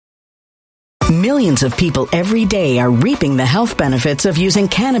Millions of people every day are reaping the health benefits of using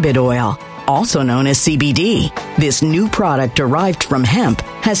cannabis oil, also known as CBD. This new product derived from hemp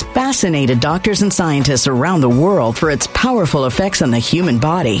has fascinated doctors and scientists around the world for its powerful effects on the human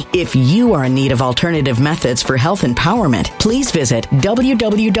body. If you are in need of alternative methods for health empowerment, please visit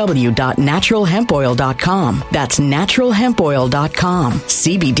www.naturalhempoil.com. That's naturalhempoil.com.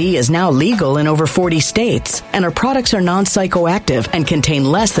 CBD is now legal in over 40 states, and our products are non-psychoactive and contain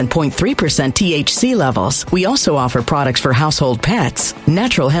less than 0.3% THC levels. We also offer products for household pets.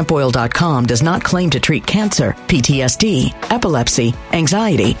 Naturalhempoil.com does not claim to treat cancer, PTSD, epilepsy,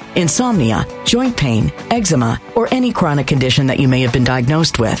 anxiety, insomnia, joint pain, eczema, or any chronic condition that you may have been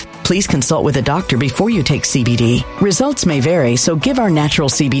diagnosed with. Please consult with a doctor before you take CBD. Results may vary, so give our natural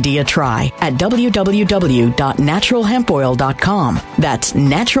CBD a try at www.naturalhempoil.com. That's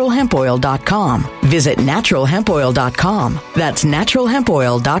naturalhempoil.com. Visit naturalhempoil.com. That's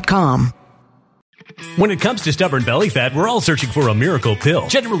naturalhempoil.com. When it comes to stubborn belly fat, we're all searching for a miracle pill.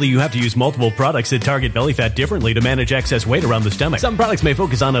 Generally, you have to use multiple products that target belly fat differently to manage excess weight around the stomach. Some products may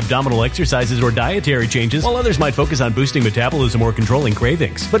focus on abdominal exercises or dietary changes, while others might focus on boosting metabolism or controlling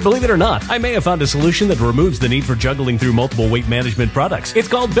cravings. But believe it or not, I may have found a solution that removes the need for juggling through multiple weight management products. It's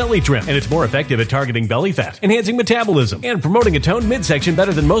called Belly Trim, and it's more effective at targeting belly fat, enhancing metabolism, and promoting a toned midsection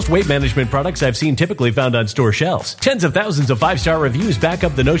better than most weight management products I've seen typically found on store shelves. Tens of thousands of 5-star reviews back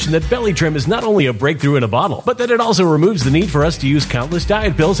up the notion that Belly Trim is not only a breakthrough in a bottle, but that it also removes the need for us to use countless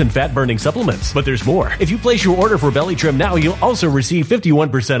diet pills and fat-burning supplements. But there's more. If you place your order for Belly Trim now, you'll also receive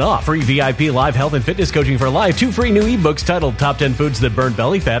 51% off, free VIP live health and fitness coaching for life, 2 free new ebooks titled Top 10 Foods That Burn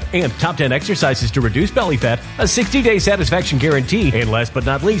Belly Fat and Top 10 Exercises to Reduce Belly Fat, a 60-day satisfaction guarantee, and last but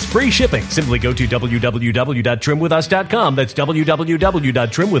not least, free shipping. Simply go to www.trimwithus.com. That's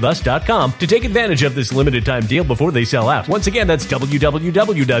www.trimwithus.com to take advantage of this limited time deal before they sell out. Once again, that's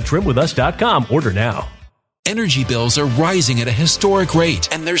www.trimwithus.com. Order now. Energy bills are rising at a historic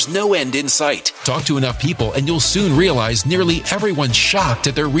rate, and there's no end in sight. Talk to enough people, and you'll soon realize nearly everyone's shocked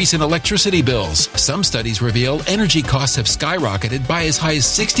at their recent electricity bills. Some studies reveal energy costs have skyrocketed by as high as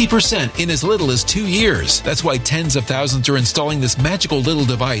 60% in as little as 2 years. That's why tens of thousands are installing this magical little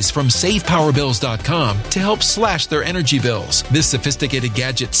device from SavePowerBills.com to help slash their energy bills. This sophisticated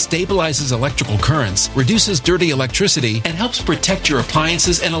gadget stabilizes electrical currents, reduces dirty electricity, and helps protect your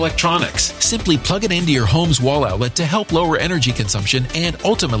appliances and electronics. Simply plug it into your home's wall outlet to help lower energy consumption and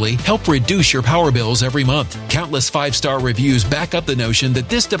ultimately help reduce your power bills every month. Countless 5-star reviews back up the notion that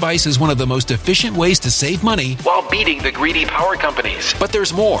this device is one of the most efficient ways to save money while beating the greedy power companies. But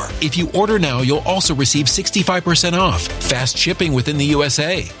there's more. If you order now, you'll also receive 65% off, fast shipping within the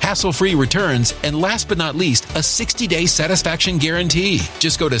USA, hassle-free returns, and last but not least, a 60-day satisfaction guarantee.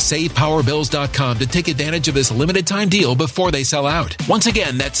 Just go to SavePowerBills.com to take advantage of this limited time deal before they sell out. Once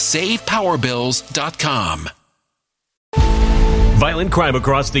again, that's SavePowerBills.com. Violent crime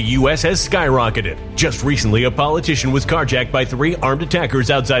across the U.S. has skyrocketed. Just recently, a politician was carjacked by 3 armed attackers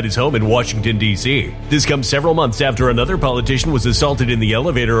outside his home in Washington, D.C. This comes several months after another politician was assaulted in the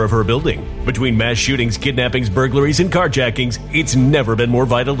elevator of her building. Between mass shootings, kidnappings, burglaries, and carjackings, it's never been more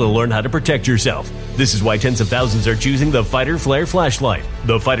vital to learn how to protect yourself. This is why tens of thousands are choosing the Fighter Flare flashlight.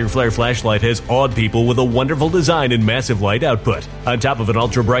 The Fighter Flare flashlight has awed people with a wonderful design and massive light output. On top of an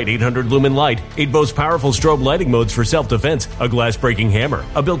ultra-bright 800-lumen light, it boasts powerful strobe lighting modes for self-defense, a glass-breaking hammer,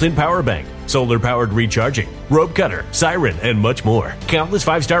 a built-in power bank, solar-powered recharging, rope cutter, siren, and much more. Countless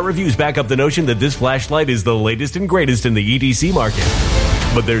 5-star reviews back up the notion that this flashlight is the latest and greatest in the EDC market.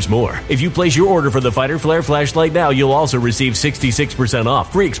 But there's more. If you place your order for the Fighter Flare flashlight now, you'll also receive 66%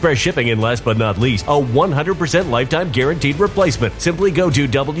 off, free express shipping, and last but not least, a 100% lifetime guaranteed replacement. Simply go to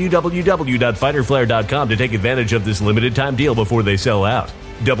www.fighterflare.com to take advantage of this limited time deal before they sell out.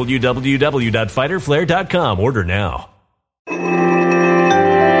 www.fighterflare.com. Order now.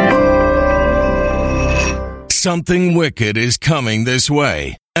 Something wicked is coming this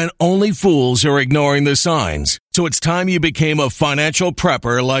way, and only fools are ignoring the signs. So it's time you became a financial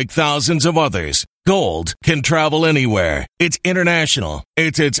prepper like thousands of others. Gold can travel anywhere. It's international.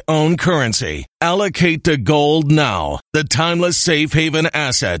 It's its own currency. Allocate to gold now, the timeless safe haven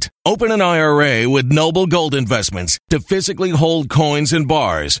asset. Open an IRA with Noble Gold Investments to physically hold coins and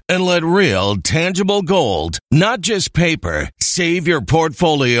bars and let real, tangible gold, not just paper, Save your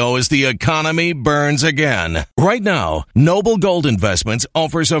portfolio as the economy burns again. Right now, Noble Gold Investments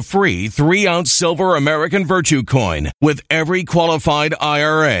offers a free 3-ounce silver American Virtue coin with every qualified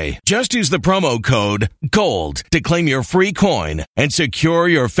IRA. Just use the promo code GOLD to claim your free coin and secure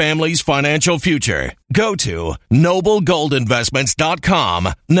your family's financial future. Go to noblegoldinvestments.com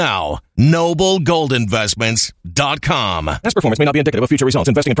now. noblegoldinvestments.com. Past performance may not be indicative of future results.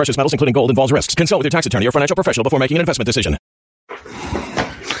 Investing in precious metals, including gold, involves risks. Consult with your tax attorney or financial professional before making an investment decision.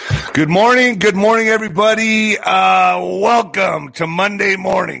 Good morning, everybody. Welcome to Monday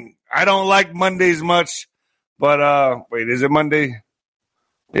morning. I don't like Mondays much, but wait, is it Monday?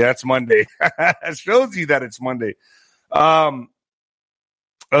 Yeah, it's Monday. It shows you that it's Monday. I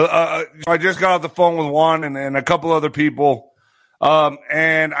just got off the phone with Juan and a couple other people,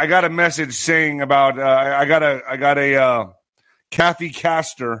 and I got a message saying about I got a Kathy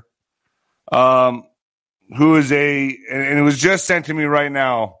Castor, who is and it was just sent to me right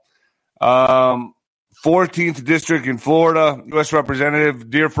now. 14th District in Florida, U.S. Representative.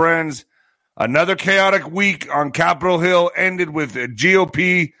 Dear friends, another chaotic week on Capitol Hill ended with a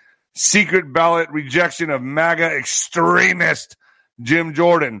GOP secret ballot rejection of MAGA extremist Jim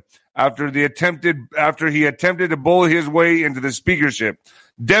Jordan after he attempted to bully his way into the speakership.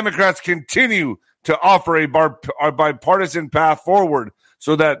 Democrats continue to offer a bipartisan path forward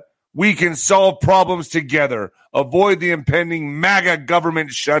so that we can solve problems together, avoid the impending MAGA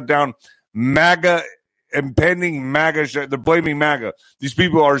government shutdown. They're blaming MAGA. These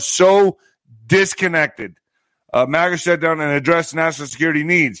people are so disconnected. MAGA shutdown and address national security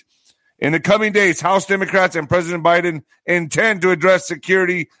needs. In the coming days, House Democrats and President Biden intend to address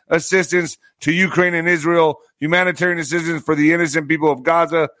security assistance to Ukraine and Israel, humanitarian assistance for the innocent people of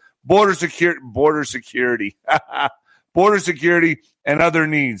Gaza, border security, and other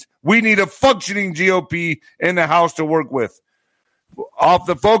needs. We need a functioning GOP in the House to work with. Off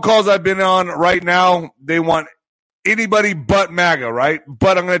the phone calls I've been on right now, they want anybody but MAGA, right?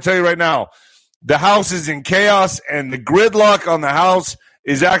 But I'm going to tell you right now, the House is in chaos, and the gridlock on the House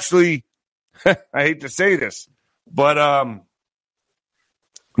is actually, I hate to say this, but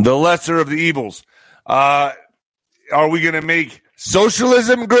the lesser of the evils. Are we going to make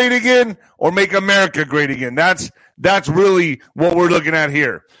socialism great again or make America great again? That's really what we're looking at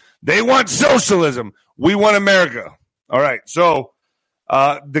here. They want socialism. We want America. All right. So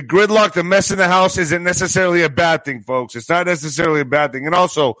the gridlock, the mess in the House isn't necessarily a bad thing, folks. It's not necessarily a bad thing. And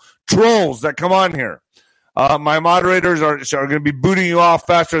also trolls that come on here. My moderators are going to be booting you off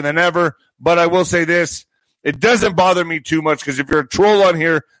faster than ever. But I will say this. It doesn't bother me too much because if you're a troll on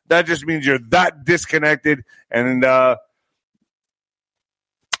here, that just means you're that disconnected and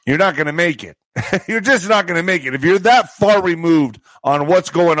you're not going to make it. You're just not going to make it. If you're that far removed on what's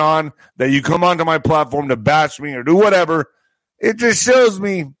going on that you come onto my platform to bash me or do whatever, it just shows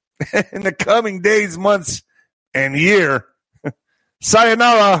me in the coming days, months, and year,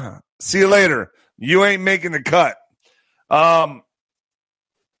 sayonara, see you later. You ain't making the cut. I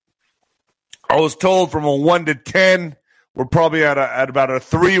was told from a 1 to 10, we're probably at about a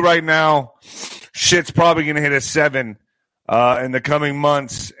 3 right now. Shit's probably going to hit a 7 in the coming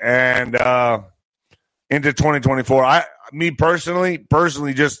months and into 2024. Me personally,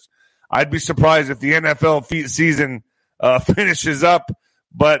 just I'd be surprised if the NFL season finishes up,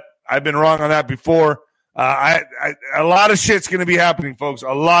 but I've been wrong on that before. A lot of shit's going to be happening, folks.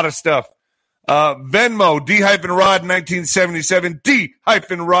 A lot of stuff. Venmo, D-Rod 1977,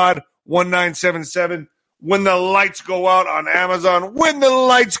 D-Rod 1977. When the lights go out on Amazon.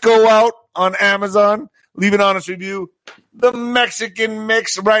 Leave an honest review. The Mexican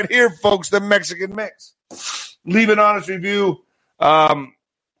Mix right here, folks. The Mexican Mix. Leave an honest review.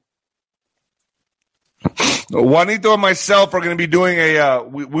 Juanito and myself are going to be doing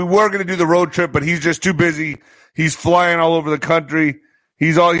we were going to do the road trip, but he's just too busy. He's flying all over the country.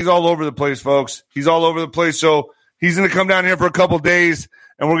 He's all over the place, folks. He's all over the place. So he's going to come down here for a couple days,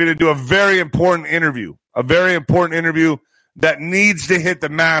 and we're going to do a very important interview that needs to hit the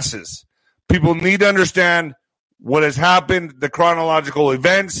masses. People need to understand what has happened, the chronological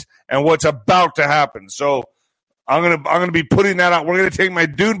events, and what's about to happen. So I'm gonna be putting that out. We're going to take my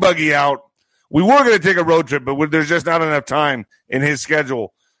dune buggy out. We were going to take a road trip, but there's just not enough time in his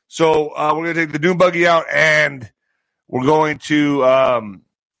schedule. So we're going to take the dune buggy out, and we're going to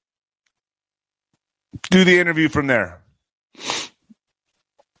do the interview from there.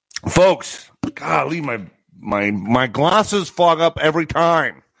 Folks, golly, my glasses fog up every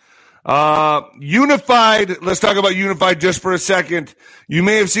time. Unified, let's talk about Unified just for a second. You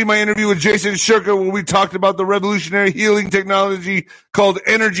may have seen my interview with Jason Shurka where we talked about the revolutionary healing technology called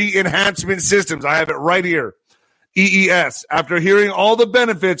energy enhancement systems. I have it right here. EES. After hearing all the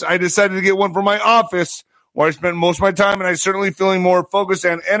benefits, I decided to get one for my office where I spend most of my time, and I'm certainly feeling more focused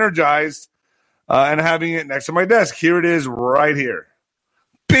and energized and having it next to my desk. Here it is right here.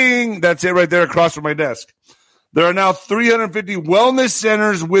 Bing! That's it right there across from my desk. There are now 350 wellness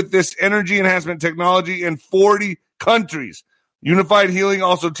centers with this energy enhancement technology in 40 countries. Unified Healing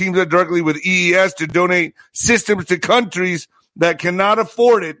also teams up directly with EES to donate systems to countries that cannot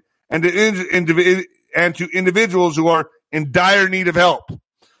afford it and to individuals who are in dire need of help.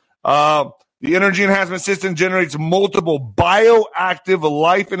 The energy enhancement system generates multiple bioactive,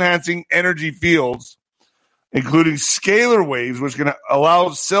 life-enhancing energy fields, including scalar waves, which can allow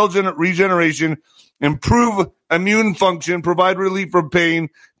cell regeneration, improve immune function, provide relief from pain,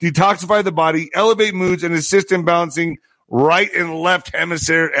 detoxify the body, elevate moods, and assist in balancing right and left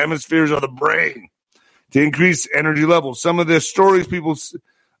hemispheres of the brain to increase energy levels. Some of the stories people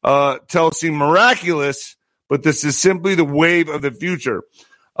tell seem miraculous, but this is simply the wave of the future.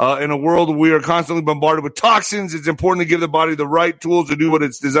 In a world where we are constantly bombarded with toxins, it's important to give the body the right tools to do what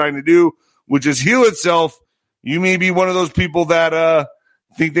it's designed to do, which is heal itself. You may be one of those people that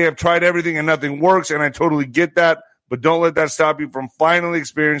think they have tried everything and nothing works, and I totally get that, but don't let that stop you from finally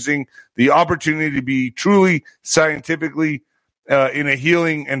experiencing the opportunity to be truly scientifically in a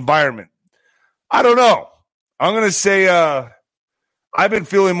healing environment. I don't know. I'm going to say I've been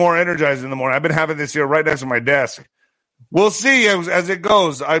feeling more energized in the morning. I've been having this here right next to my desk. We'll see as it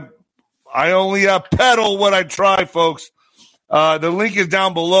goes. I only pedal what I try, folks. The link is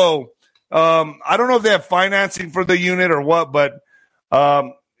down below. I don't know if they have financing for the unit or what, but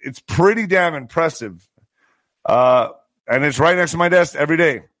it's pretty damn impressive. And it's right next to my desk every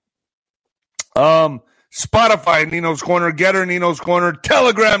day. Spotify, Nino's Corner, Getter, Nino's Corner,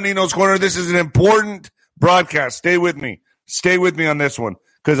 Telegram, Nino's Corner. This is an important broadcast. Stay with me. Stay with me on this one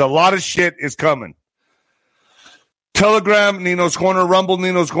because a lot of shit is coming. Telegram, Nino's Corner, Rumble,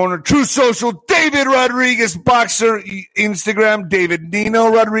 Nino's Corner, True Social, David Rodriguez Boxer, Instagram, David Nino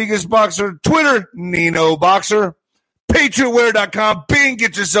Rodriguez Boxer, Twitter, Nino Boxer, PatriotWear.com, Bing,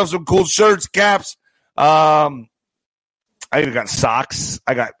 get yourself some cool shirts, caps. I even got socks.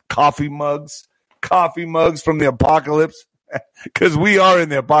 I got coffee mugs from the apocalypse because we are in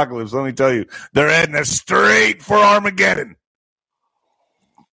the apocalypse, let me tell you. They're heading us straight for Armageddon.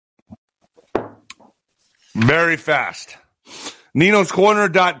 Very fast.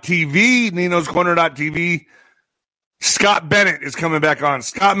 Nino'sCorner.tv. Scott Bennett is coming back on.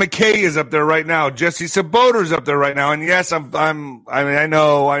 Scott McKay is up there right now. Jesse Saboter is up there right now. And yes, I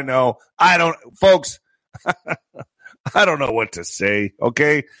know. Folks, I don't know what to say.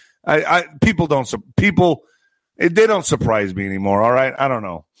 Okay. They don't surprise me anymore. All right. I don't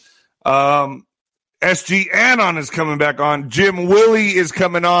know. SG Anon is coming back on. Jim Willie is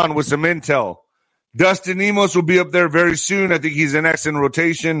coming on with some intel. Dustin Emos will be up there very soon. I think he's an X in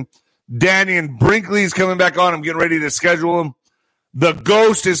rotation. Daniel Brinkley is coming back on. I'm getting ready to schedule him. The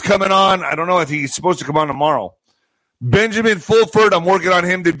Ghost is coming on. I don't know if he's supposed to come on tomorrow. Benjamin Fulford, I'm working on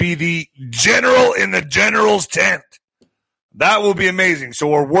him to be the general in the general's tent. That will be amazing. So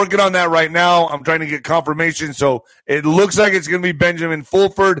we're working on that right now. I'm trying to get confirmation. So it looks like it's going to be Benjamin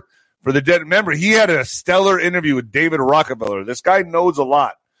Fulford for the dead. Remember, he had a stellar interview with David Rockefeller. This guy knows a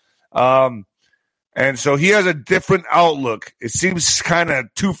lot. And so he has a different outlook. It seems kind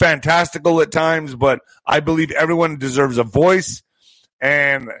of too fantastical at times, but I believe everyone deserves a voice.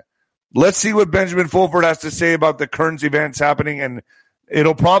 And let's see what Benjamin Fulford has to say about the current events happening. And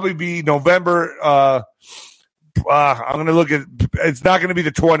it'll probably be November. I'm going to look at – it's not going to be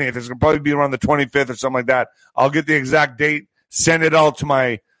the 20th. It's going to probably be around the 25th or something like that. I'll get the exact date, send it all to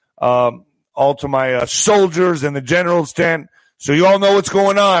my soldiers and the general's tent so you all know what's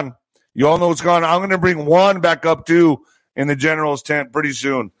going on. You all know what's going on. I'm going to bring Juan back up, too, in the general's tent pretty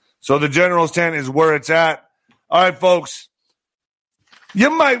soon. So the general's tent is where it's at. All right, folks. You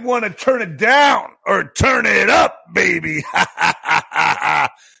might want to turn it down or turn it up, baby.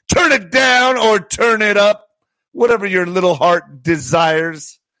 Turn it down or turn it up. Whatever your little heart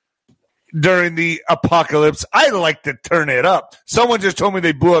desires during the apocalypse. I like to turn it up. Someone just told me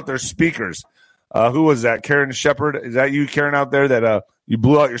they blew out their speakers. Who was that? Karen Shepard? Is that you, Karen, out there that you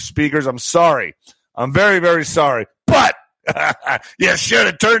blew out your speakers? I'm sorry. I'm very, very sorry. But you should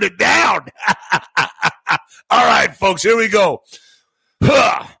have turned it down. All right, folks, here we go.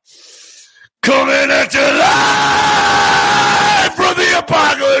 Coming at you live from the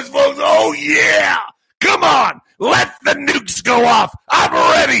apocalypse, folks. Oh, yeah. Come on. Let the nukes go off. I'm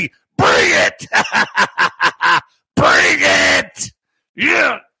ready. Bring it. Bring it.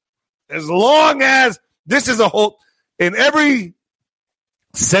 Yeah. As long as this is a whole, in every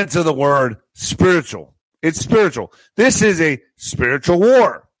sense of the word, spiritual. It's spiritual. This is a spiritual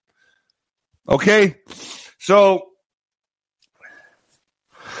war. Okay? So,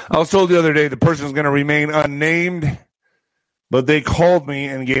 I was told the other day the person is going to remain unnamed, but they called me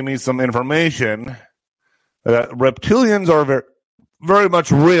and gave me some information that reptilians are very, very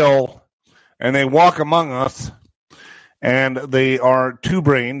much real, and they walk among us, and they are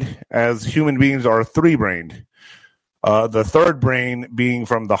two-brained, as human beings are three-brained. The third brain being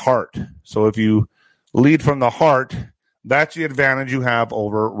from the heart. So if you lead from the heart, that's the advantage you have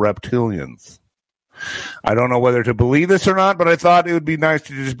over reptilians. I don't know whether to believe this or not, but I thought it would be nice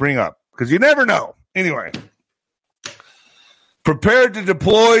to just bring up, because you never know. Anyway, prepared to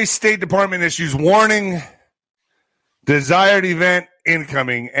deploy. State Department issues warning. Desired event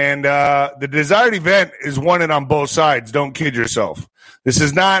incoming. And the desired event is wanted on both sides. Don't kid yourself. This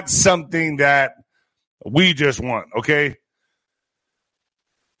is not something that we just want, okay?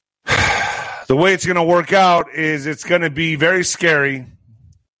 The way it's going to work out is it's going to be very scary.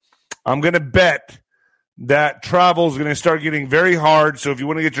 I'm going to bet that travel is going to start getting very hard. So if you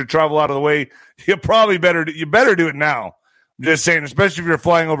want to get your travel out of the way, you better do it now. I'm just saying, especially if you're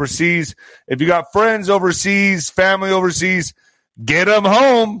flying overseas. If you got friends overseas, family overseas, get them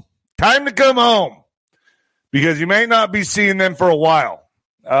home. Time to come home, because you may not be seeing them for a while.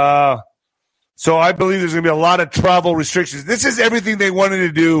 So I believe there's going to be a lot of travel restrictions. This is everything they wanted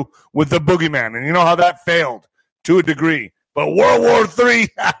to do with the boogeyman, and you know how that failed to a degree. But World War III,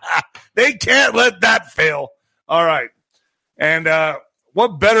 they can't let that fail. All right. And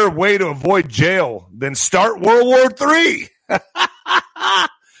what better way to avoid jail than start World War III?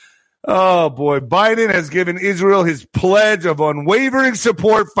 Oh, boy. Biden has given Israel his pledge of unwavering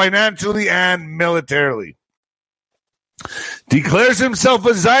support financially and militarily. Declares himself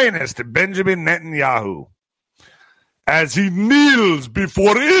a Zionist, Benjamin Netanyahu, as he kneels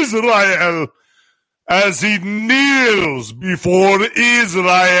before Israel. As he kneels before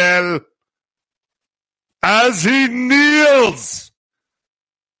Israel. As he kneels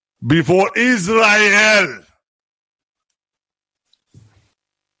before Israel.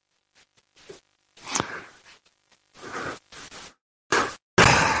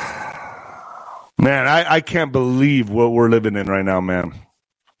 Man, I can't believe what we're living in right now, man.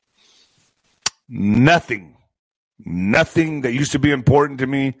 Nothing that used to be important to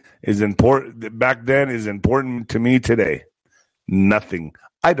me is important back then is important to me today. Nothing.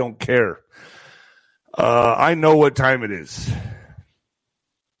 I don't care. I know what time it is.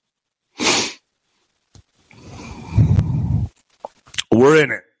 We're in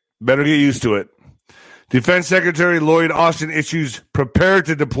it. Better get used to it. Defense Secretary Lloyd Austin issues prepare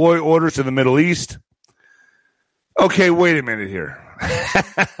to deploy orders to the Middle East. Okay, wait a minute here.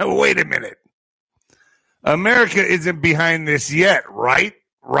 Wait a minute. America isn't behind this yet, right?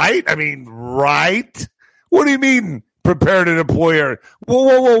 Right? I mean, right? What do you mean, prepare to deploy her?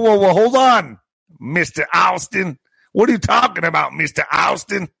 Whoa. Hold on, Mr. Austin. What are you talking about, Mr.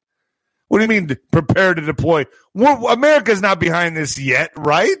 Austin? What do you mean, prepare to deploy? America's not behind this yet,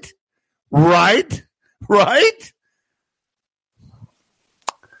 right? Right?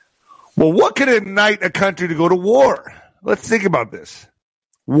 Well, what could ignite a country to go to war? Let's think about this.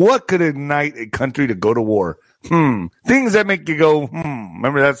 What could ignite a country to go to war? Things that make you go,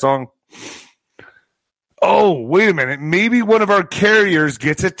 Remember that song? Oh, wait a minute. Maybe one of our carriers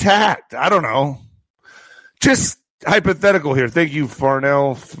gets attacked. I don't know. Just hypothetical here. Thank you,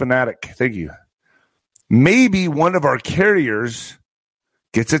 Farnell Fanatic. Thank you. Maybe one of our carriers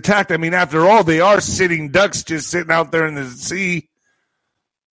gets attacked. I mean, after all, they are sitting ducks just sitting out there in the sea.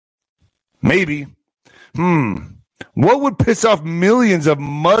 Maybe. What would piss off millions of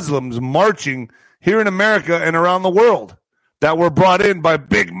Muslims marching here in America and around the world that were brought in by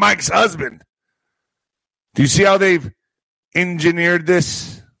Big Mike's husband? Do you see how they've engineered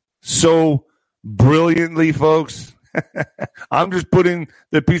this so brilliantly, folks? I'm just putting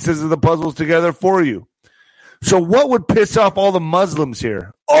the pieces of the puzzles together for you. So what would piss off all the Muslims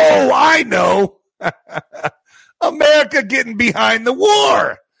here? Oh, I know. America getting behind the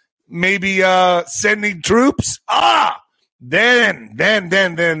war. Maybe sending troops. Then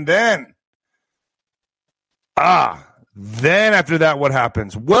after that, what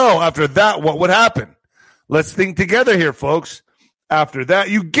happens? Well, after that, what would happen? Let's think together here, folks. After that,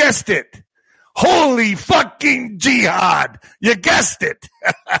 you guessed it. Holy fucking jihad. You guessed it.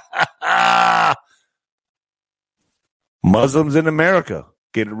 Muslims in America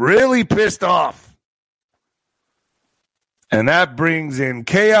get really pissed off. And that brings in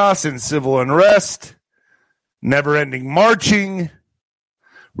chaos and civil unrest, never-ending marching.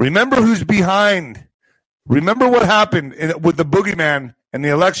 Remember who's behind. Remember what happened with the boogeyman and the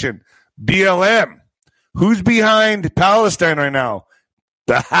election. BLM. Who's behind Palestine right now?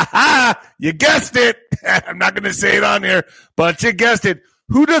 You guessed it. I'm not going to say it on here, but you guessed it.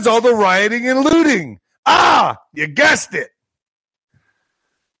 Who does all the rioting and looting? You guessed it.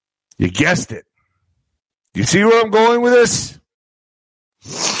 You guessed it. You see where I'm going with this?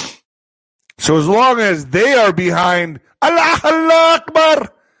 So as long as they are behind Allah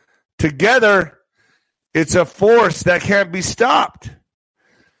Akbar together, it's a force that can't be stopped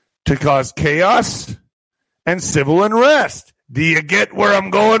to cause chaos and civil unrest. Do you get where I'm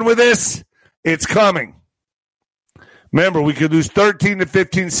going with this? It's coming. Remember, we could lose 13 to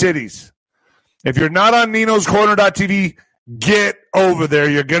 15 cities. If you're not on ninoscorner.tv, get over there.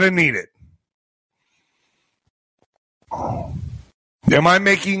 You're going to need it. Am I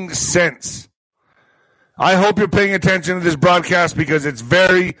making sense? I hope you're paying attention to this broadcast because it's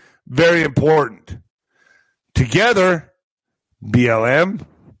very, very important. Together, BLM,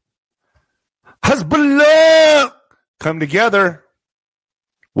 Hezbollah, come together.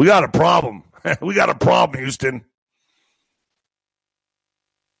 We got a problem. We got a problem, Houston.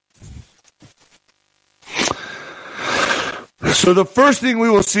 So the first thing we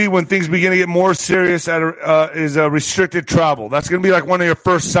will see when things begin to get more serious is restricted travel. That's going to be like one of your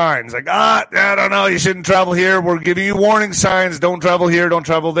first signs. Like, I don't know, you shouldn't travel here. We're giving you warning signs. Don't travel here. Don't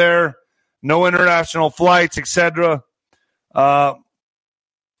travel there. No international flights, etc. And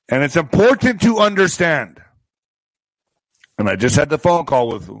it's important to understand. And I just had the phone call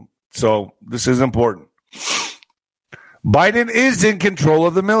with him. So this is important. Biden is in control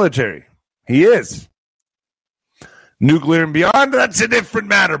of the military. He is. Nuclear and beyond, that's a different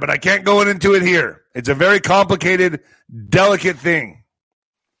matter, but I can't go into it here. It's a very complicated, delicate thing.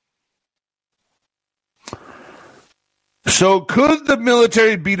 So could the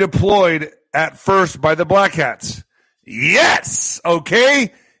military be deployed at first by the Black Hats? Yes.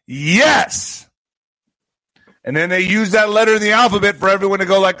 Okay. Yes. And then they use that letter in the alphabet for everyone to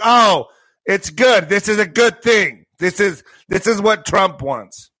go like, oh, it's good. This is a good thing. This is what Trump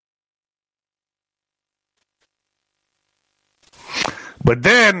wants. But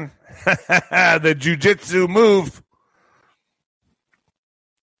then the jiu-jitsu move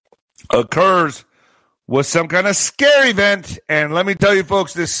occurs with some kind of scary event. And let me tell you,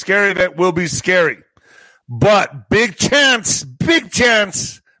 folks, this scary event will be scary. But big chance,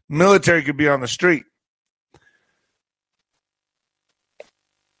 military could be on the street.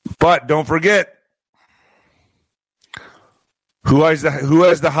 But don't forget, who has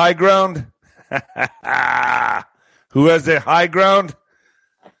the high ground? Who has the high ground?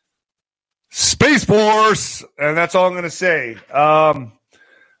 Space Force. And that's all I'm going to say. I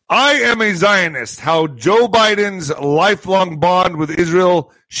am a Zionist. How Joe Biden's lifelong bond with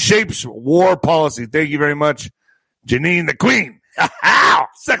Israel shapes war policy. Thank you very much, Janine the Queen.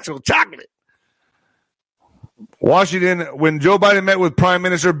 Sexual chocolate. Washington, when Joe Biden met with Prime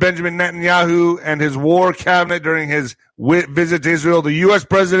Minister Benjamin Netanyahu and his war cabinet during his visit to Israel, the U.S.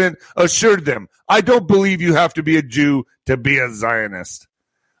 president assured them, I don't believe you have to be a Jew to be a Zionist.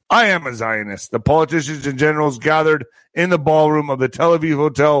 I am a Zionist. The politicians and generals gathered in the ballroom of the Tel Aviv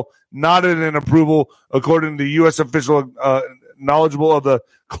hotel nodded in approval, according to the U.S. official knowledgeable of the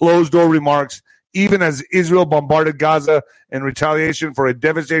closed-door remarks, even as Israel bombarded Gaza in retaliation for a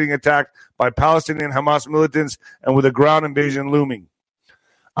devastating attack by Palestinian Hamas militants and with a ground invasion looming.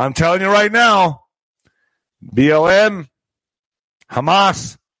 I'm telling you right now, BLM,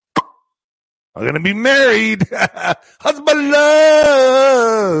 Hamas are going to be married. Hezbollah.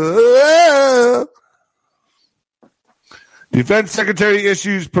 Defense Secretary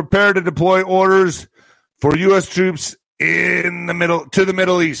issues prepare to deploy orders for U.S. troops to the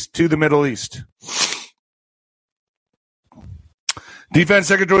Middle East. Defense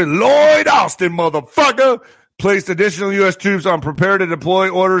Secretary Lloyd Austin, motherfucker, placed additional U.S. troops on prepare to deploy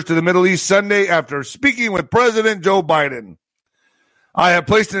orders to the Middle East Sunday after speaking with President Joe Biden. I have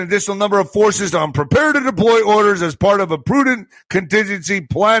placed an additional number of forces on prepare to deploy orders as part of a prudent contingency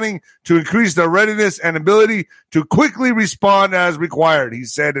planning to increase their readiness and ability to quickly respond as required, he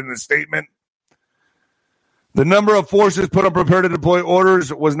said in a statement. The number of forces put on prepare to deploy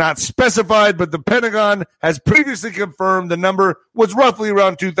orders was not specified, but the Pentagon has previously confirmed the number was roughly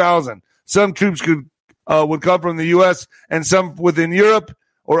around 2,000. Some troops would come from the U.S. and some within Europe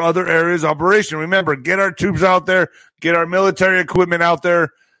or other areas of operation. Remember, get our troops out there, get our military equipment out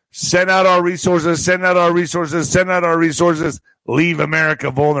there, send out our resources, leave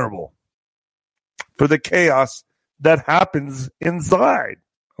America vulnerable for the chaos that happens inside.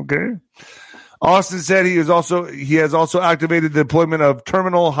 Okay? Austin said he has also activated the deployment of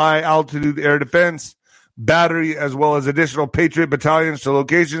terminal high altitude air defense battery as well as additional Patriot battalions to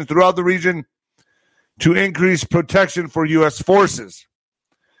locations throughout the region. to increase protection for U.S. forces.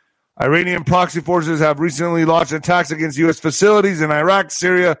 Iranian proxy forces have recently launched attacks against U.S. facilities in Iraq,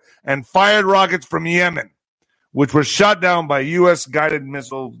 Syria, and fired rockets from Yemen, which were shot down by U.S. guided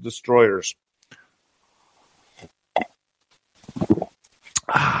missile destroyers.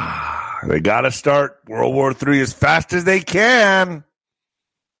 They got to start World War III as fast as they can.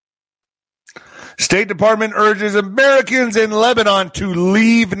 State Department urges Americans in Lebanon to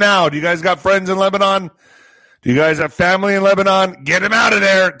leave now. Do you guys got friends in Lebanon? Do you guys have family in Lebanon? Get them out of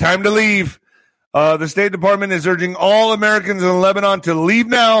there. Time to leave. The State Department is urging all Americans in Lebanon to leave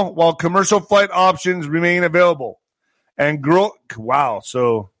now while commercial flight options remain available. And wow.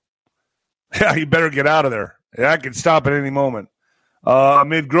 So, yeah, you better get out of there. That could stop at any moment.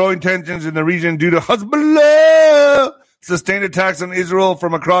 Amid growing tensions in the region due to Hezbollah sustained attacks on Israel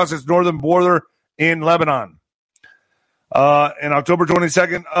from across its northern border in Lebanon. In October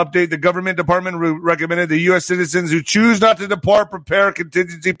 22nd update, the government department recommended the U.S. citizens who choose not to depart prepare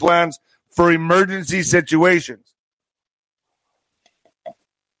contingency plans for emergency situations.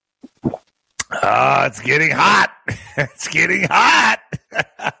 It's getting hot. It's getting hot.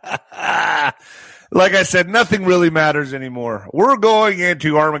 Like I said, nothing really matters anymore. We're going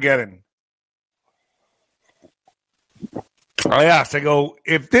into Armageddon. I asked, I go,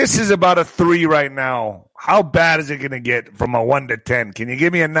 if this is about a 3 right now, how bad is it going to get from a 1 to 10? Can you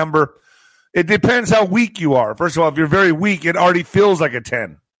give me a number? It depends how weak you are. First of all, if you're very weak, it already feels like a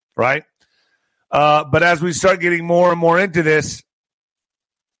 10, right? But as we start getting more and more into this,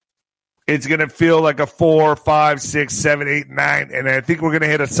 it's going to feel like a 4, 5, 6, 7, 8, 9. And I think we're going to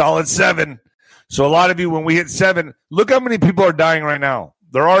hit a solid 7. So a lot of you, when we hit 7, look how many people are dying right now.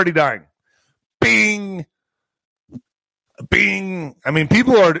 They're already dying. Bing. Bing. I mean,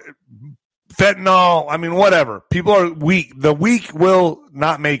 people are fentanyl. I mean, whatever. People are weak. The weak will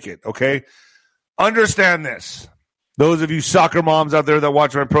not make it, okay? Understand this. Those of you soccer moms out there that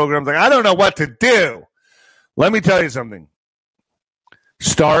watch my programs, like, I don't know what to do. Let me tell you something.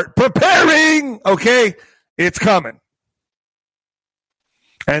 Start preparing, okay? It's coming.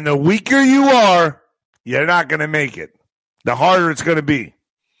 And the weaker you are, you're not going to make it. The harder it's going to be.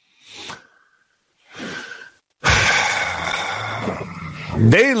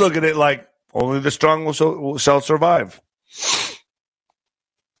 They look at it like only the strong shall survive.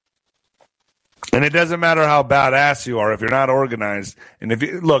 And it doesn't matter how badass you are if you're not organized. And if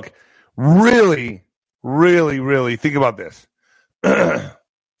you look, really, really, really think about this.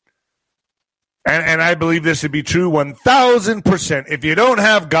 And I believe this to be true 1,000%. If you don't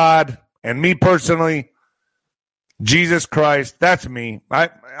have God, and me personally, Jesus Christ, that's me.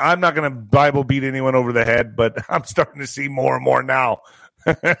 I'm not going to Bible beat anyone over the head, but I'm starting to see more and more now.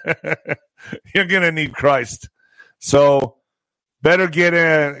 You're going to need Christ. So better get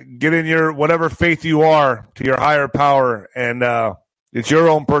in your whatever faith you are to your higher power, and it's your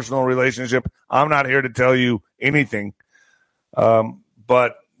own personal relationship. I'm not here to tell you anything,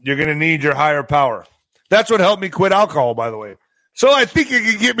 but you're going to need your higher power. That's what helped me quit alcohol, by the way. So I think it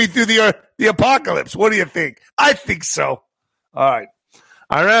can get me through the apocalypse. What do you think? I think so. All right.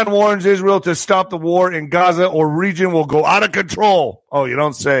 Iran warns Israel to stop the war in Gaza or region will go out of control. Oh, you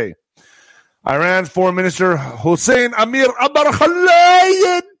don't say. Iran's Foreign Minister Hossein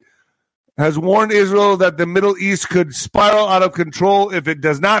Amir-Abdollahian has warned Israel that the Middle East could spiral out of control if it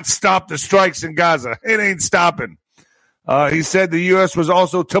does not stop the strikes in Gaza. It ain't stopping. He said the U.S. was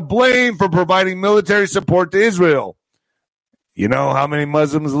also to blame for providing military support to Israel. You know how many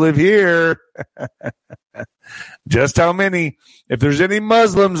Muslims live here? Just how many? If there's any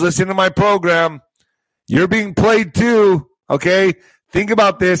Muslims listening to my program, you're being played too, okay? Think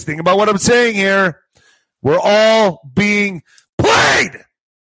about this. Think about what I'm saying here. We're all being played.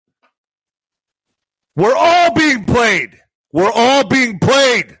 We're all being played. We're all being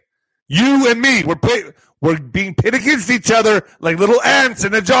played. You and me. We're being pit against each other like little ants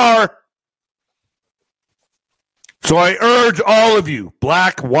in a jar. So I urge all of you,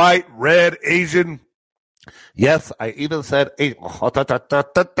 black, white, red, Asian. Yes, I even said Asian.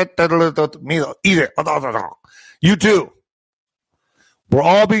 You too. We're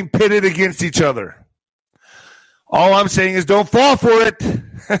all being pitted against each other. All I'm saying is don't fall for it.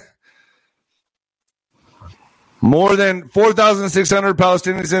 More than 4,600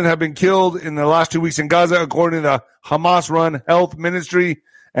 Palestinians have been killed in the last 2 weeks in Gaza, according to the Hamas-run health ministry.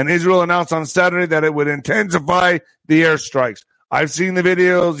 And Israel announced on Saturday that it would intensify the airstrikes. I've seen the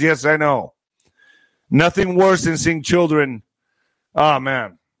videos. Yes, I know. Nothing worse than seeing children. Oh,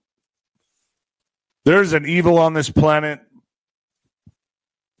 man. There's an evil on this planet.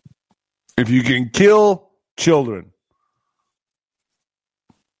 If you can kill children,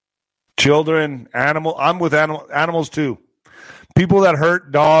 children, animal. I'm with animals too. People that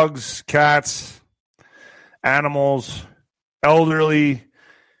hurt dogs, cats, animals, elderly,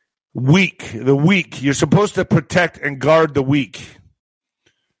 the weak. You're supposed to protect and guard the weak.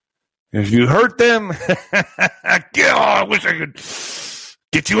 If you hurt them, I wish I could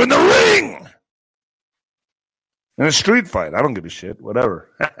get you in the ring. In a street fight. I don't give a shit. Whatever.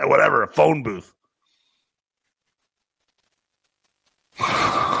 Whatever. A phone booth.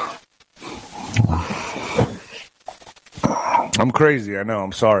 I'm crazy. I know.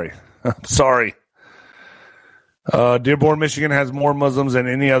 I'm sorry. I'm sorry. Dearborn, Michigan has more Muslims than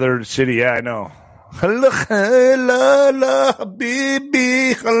any other city. Yeah, I know. It's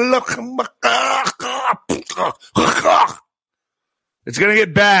going to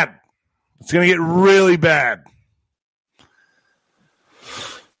get bad. It's going to get really bad.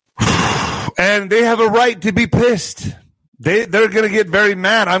 And they have a right to be pissed. They're going to get very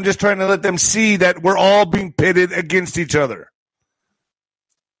mad. I'm just trying to let them see that we're all being pitted against each other.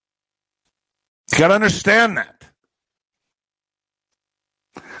 You got to understand that.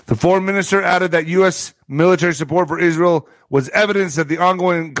 The foreign minister added that U.S. military support for Israel was evidence that the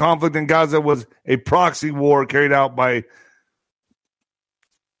ongoing conflict in Gaza was a proxy war carried out by,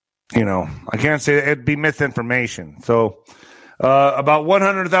 I can't say it'd be misinformation. So about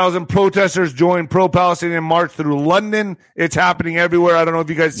 100,000 protesters joined pro-Palestinian march through London. It's happening everywhere. I don't know if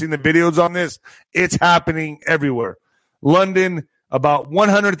you guys seen the videos on this. It's happening everywhere. London. About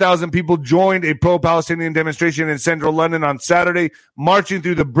 100,000 people joined a pro-Palestinian demonstration in central London on Saturday, marching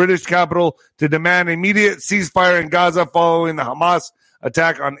through the British capital to demand immediate ceasefire in Gaza following the Hamas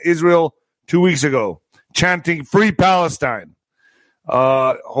attack on Israel 2 weeks ago, chanting "Free Palestine."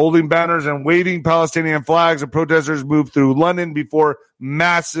 Holding banners and waving Palestinian flags, the protesters moved through London before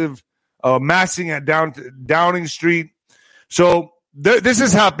massing at Downing Street. So this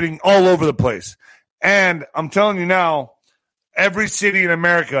is happening all over the place. And I'm telling you now, every city in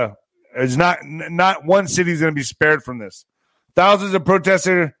America is not one city is going to be spared from this. Thousands of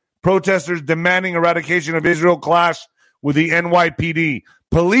protesters demanding eradication of Israel clash with the NYPD.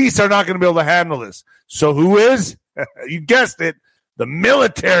 Police are not going to be able to handle this. So who is? You guessed it, the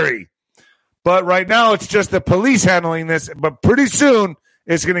military. But right now it's just the police handling this. But pretty soon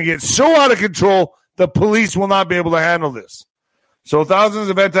it's going to get so out of control the police will not be able to handle this. So thousands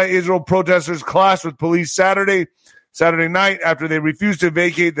of anti-Israel protesters clashed with police Saturday night after they refused to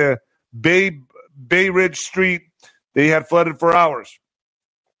vacate the Bay Ridge Street. They had flooded for hours.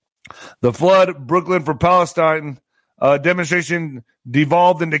 The flood, Brooklyn for Palestine demonstration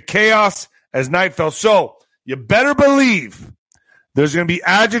devolved into chaos as night fell. So you better believe there's going to be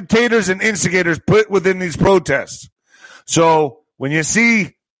agitators and instigators put within these protests. So when you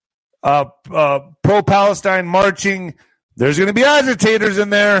see pro-Palestine marching, there's going to be agitators in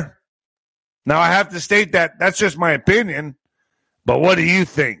there. Now, I have to state that that's just my opinion, but what do you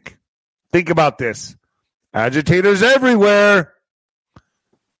think? Think about this. Agitators everywhere.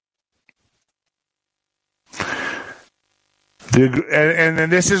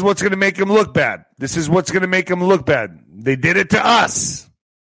 And this is what's going to make them look bad. This is what's going to make them look bad. They did it to us.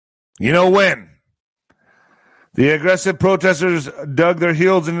 You know when? The aggressive protesters dug their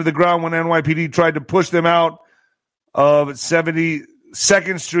heels into the ground when NYPD tried to push them out of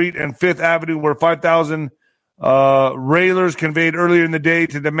 72nd Street and 5th Avenue, where 5,000 railers conveyed earlier in the day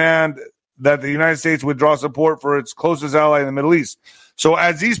to demand that the United States withdraw support for its closest ally in the Middle East. So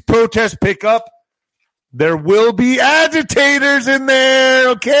as these protests pick up, there will be agitators in there,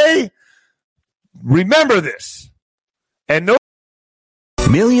 okay? Remember this. And no.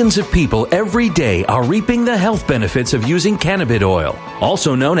 Millions of people every day are reaping the health benefits of using cannabis oil,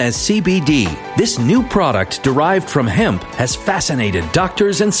 also known as CBD. This new product derived from hemp has fascinated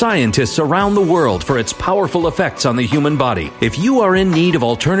doctors and scientists around the world for its powerful effects on the human body. If you are in need of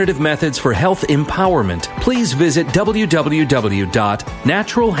alternative methods for health empowerment, please visit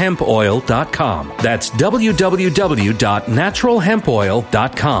www.naturalhempoil.com. That's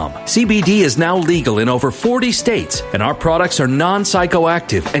www.naturalhempoil.com. CBD is now legal in over 40 states, and our products are non-psychoactive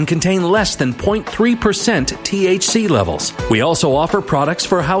and contain less than 0.3% THC levels. We also offer products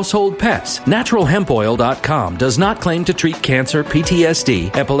for household pets. NaturalHempOil.com does not claim to treat cancer,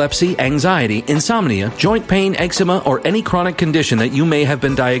 PTSD, epilepsy, anxiety, insomnia, joint pain, eczema, or any chronic condition that you may have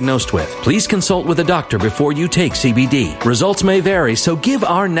been diagnosed with. Please consult with a doctor before you take CBD. Results may vary, so give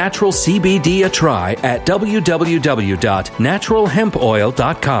our natural CBD a try at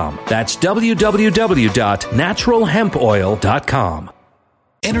www.naturalhempoil.com. That's www.naturalhempoil.com.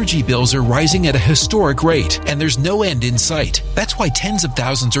 Energy bills are rising at a historic rate, and there's no end in sight. That's why tens of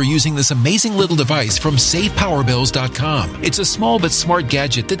thousands are using this amazing little device from SavePowerBills.com. It's a small but smart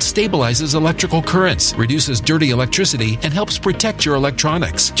gadget that stabilizes electrical currents, reduces dirty electricity, and helps protect your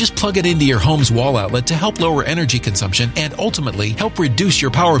electronics. Just plug it into your home's wall outlet to help lower energy consumption and ultimately help reduce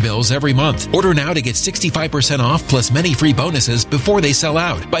your power bills every month. Order now to get 65% off plus many free bonuses before they sell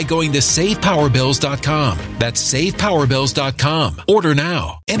out by going to SavePowerBills.com. That's SavePowerBills.com. Order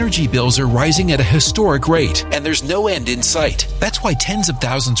now. Energy bills are rising at a historic rate, and there's no end in sight. That's why tens of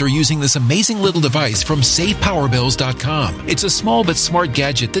thousands are using this amazing little device from SavePowerBills.com. It's a small but smart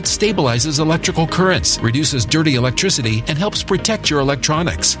gadget that stabilizes electrical currents, reduces dirty electricity, and helps protect your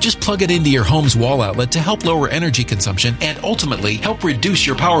electronics. Just plug it into your home's wall outlet to help lower energy consumption and ultimately help reduce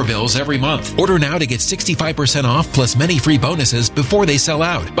your power bills every month. Order now to get 65% off plus many free bonuses before they sell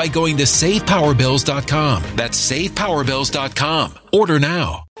out by going to SavePowerBills.com. That's SavePowerBills.com. Order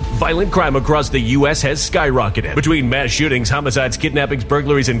now. Violent crime across the U.S. has skyrocketed. Between mass shootings, homicides, kidnappings,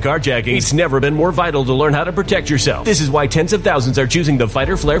 burglaries, and carjackings, it's never been more vital to learn how to protect yourself. This is why tens of thousands are choosing the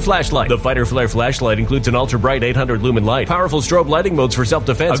Fighter Flare flashlight. The Fighter Flare flashlight includes an ultra-bright 800 lumen light, powerful strobe lighting modes for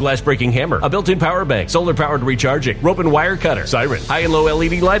self-defense, a glass-breaking hammer, a built-in power bank, solar-powered recharging, rope and wire cutter, siren, high and low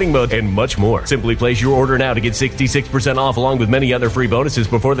LED lighting mode, and much more. Simply place your order now to get 66% off along with many other free bonuses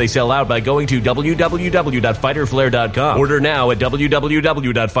before they sell out by going to www.fighterflare.com. Order now at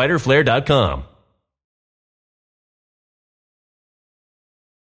www.fighterflare.com.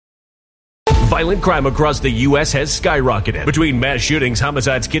 Violent crime across the U.S. has skyrocketed. Between mass shootings,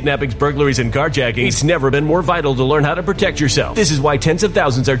 homicides, kidnappings, burglaries, and carjackings, it's never been more vital to learn how to protect yourself. This is why tens of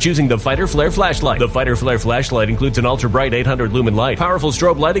thousands are choosing the Fighter Flare flashlight. The Fighter Flare flashlight includes an ultra-bright 800 lumen light, powerful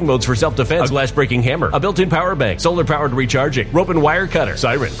strobe lighting modes for self-defense, a glass-breaking hammer, a built-in power bank, solar-powered recharging, rope and wire cutter,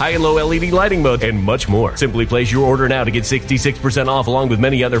 siren, high and low LED lighting mode, and much more. Simply place your order now to get 66% off along with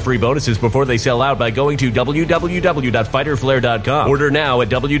many other free bonuses before they sell out by going to www.fighterflare.com. Order now at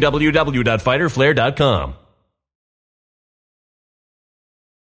www.fighterflare.com.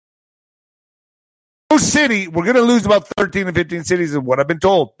 City, we're going to lose about 13 to 15 cities is what I've been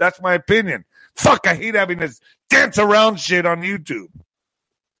told. That's my opinion. Fuck, I hate having this dance around shit on YouTube.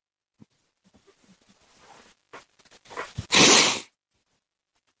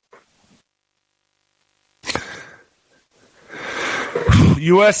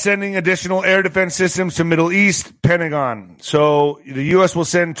 U.S. sending additional air defense systems to Middle East, Pentagon. So the U.S. will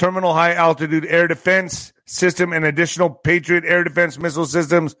send terminal high-altitude air defense system and additional Patriot air defense missile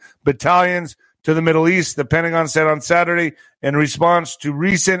systems battalions to the Middle East, the Pentagon said on Saturday in response to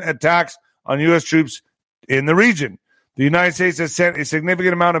recent attacks on U.S. troops in the region. The United States has sent a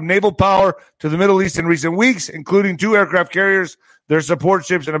significant amount of naval power to the Middle East in recent weeks, including 2 aircraft carriers, their support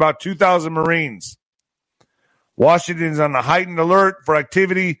ships, and about 2,000 Marines. Washington is on a heightened alert for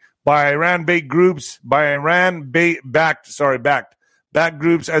activity by Iran-backed groups, backed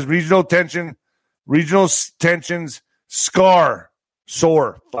groups as regional tensions soar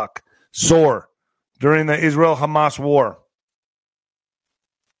during the Israel-Hamas war.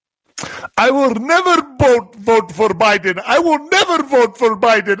 I will never vote for Biden. I will never vote for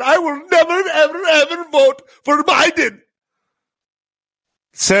Biden. I will never, ever vote for Biden.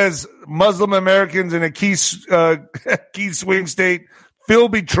 Says Muslim Americans in a key swing state feel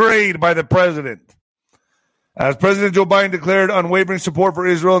betrayed by the president. As President Joe Biden declared unwavering support for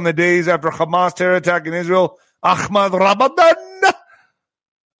Israel in the days after Hamas terror attack in Israel, Ahmad Ramadan,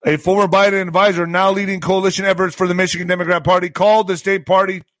 a former Biden advisor now leading coalition efforts for the Michigan Democrat Party, called the state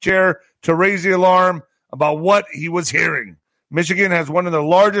party chair to raise the alarm about what he was hearing. Michigan has one of the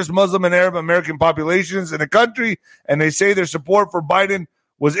largest Muslim and Arab American populations in the country, and they say their support for Biden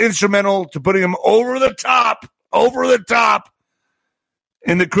was instrumental to putting him over the top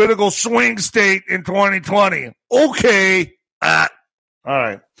in the critical swing state in 2020. Okay. All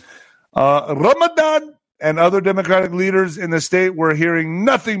right. Ramadan and other Democratic leaders in the state were hearing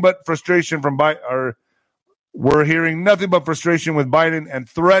nothing but frustration with Biden and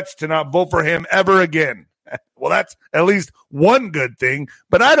threats to not vote for him ever again. Well, that's at least one good thing,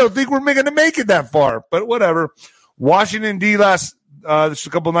 but I don't think we're going to make it that far. But whatever. Washington, D.C. This a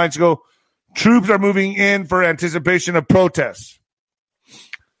couple nights ago, troops are moving in for anticipation of protests.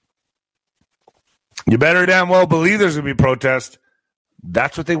 You better damn well believe there's going to be protests.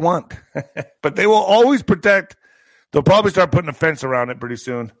 That's what they want. But they will always protect. They'll probably start putting a fence around it pretty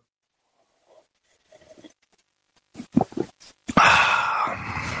soon.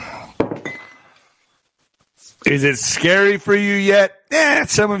 Is it scary for you yet?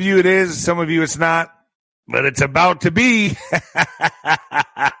 Some of you it is. Some of you it's not. But it's about to be.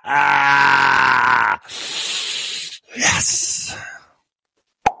 Yes.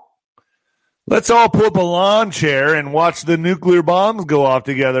 Let's all pull up a lawn chair and watch the nuclear bombs go off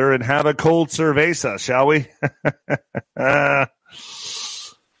together and have a cold cerveza, shall we?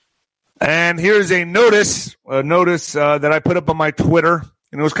 And here's a notice that I put up on my Twitter.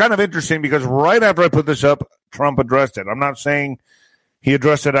 And it was kind of interesting because right after I put this up, Trump addressed it. I'm not saying he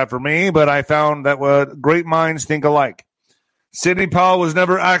addressed it after me, but I found that great minds think alike. Sidney Powell was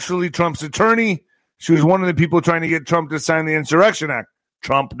never actually Trump's attorney. She was one of the people trying to get Trump to sign the Insurrection Act.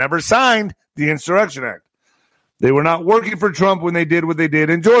 Trump never signed the Insurrection Act. They were not working for Trump when they did what they did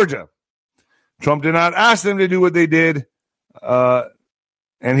in Georgia. Trump did not ask them to do what they did,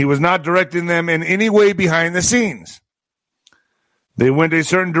 and he was not directing them in any way behind the scenes. They went a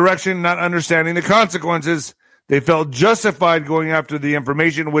certain direction, not understanding the consequences. They felt justified going after the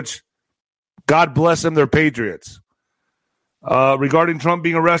information, which, God bless them, they're patriots. Regarding Trump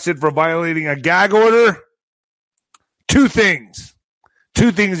being arrested for violating a gag order, two things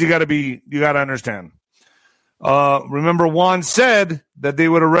you got to understand. Remember, Juan said that they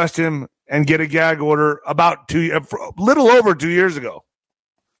would arrest him and get a gag order about a little over 2 years ago.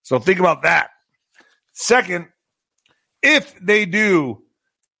 So think about that. Second, if they do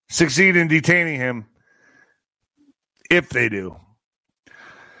succeed in detaining him, if they do,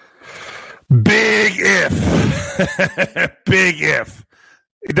 big if, big if,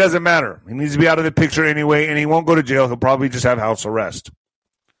 it doesn't matter. He needs to be out of the picture anyway, and he won't go to jail. He'll probably just have house arrest.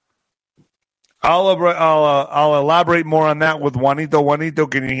 I'll elaborate more on that with Juanito. Juanito,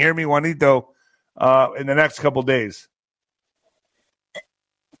 can you hear me, Juanito? In the next couple days.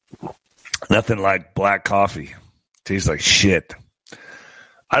 Nothing like black coffee. Tastes like shit.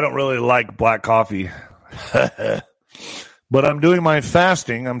 I don't really like black coffee. But I'm doing my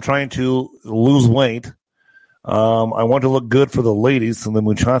fasting. I'm trying to lose weight. I want to look good for the ladies and the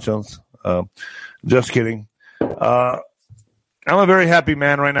muchachos. Just kidding. I'm a very happy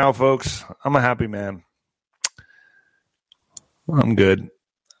man right now, folks. I'm a happy man. I'm good.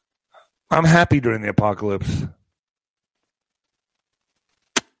 I'm happy during the apocalypse.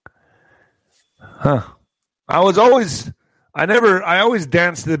 Huh. I always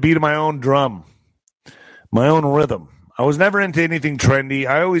danced to the beat of my own drum, my own rhythm. I was never into anything trendy.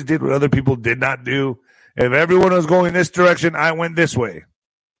 I always did what other people did not do. If everyone was going this direction, I went this way.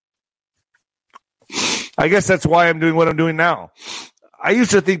 I guess that's why I'm doing what I'm doing now. I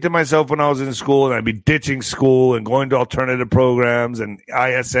used to think to myself when I was in school, and I'd be ditching school and going to alternative programs and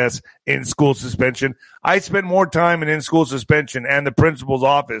ISS, in-school suspension. I spent more time in in-school suspension and the principal's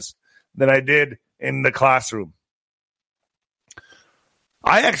office than I did in the classroom.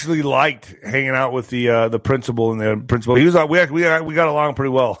 I actually liked hanging out with the principal and the principal. He was we got along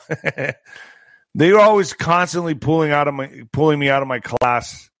pretty well. They were always constantly pulling me out of my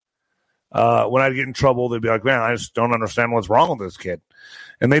class. When I'd get in trouble, they'd be like, "Man, I just don't understand what's wrong with this kid."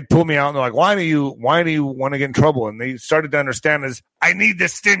 And they'd pull me out and they're like, "Why do you want to get in trouble?" And they started to understand I need the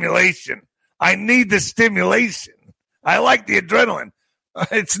stimulation. I need the stimulation. I like the adrenaline.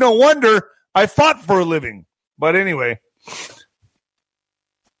 It's no wonder I fought for a living. But anyway.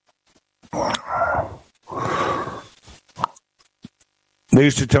 They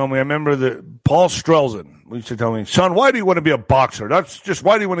used to tell me, I remember that Paul Strelzin used to tell me, "Son, why do you want to be a boxer? That's just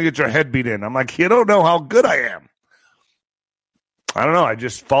why do you want to get your head beat in?" I'm like, "You don't know how good I am." I don't know. I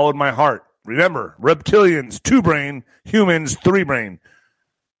just followed my heart. Remember, reptilians, 2 brain, humans, 3 brain.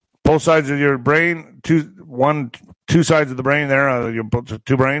 Both sides of your brain, two sides of the brain there, your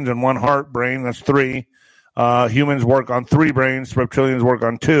 2 brains and 1 heart brain, that's 3. Humans work on 3 brains, reptilians work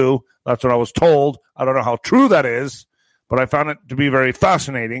on 2. That's what I was told. I don't know how true that is, but I found it to be very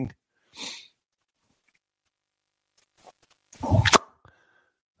fascinating.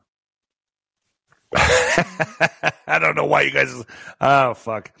 I don't know why you guys... Oh,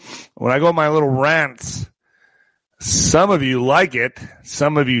 fuck. When I go on my little rants, some of you like it,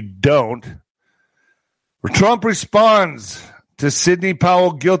 some of you don't. Trump responds to Sidney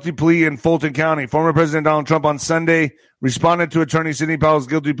Powell guilty plea in Fulton County. Former President Donald Trump on Sunday responded to attorney Sidney Powell's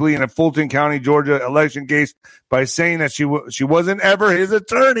guilty plea in a Fulton County, Georgia election case by saying that she wasn't ever his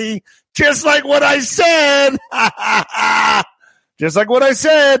attorney, just like what I said. Just like what I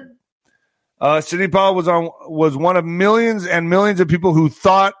said. Sidney Powell was one of millions and millions of people who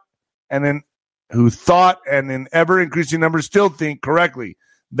thought and in ever increasing numbers still think correctly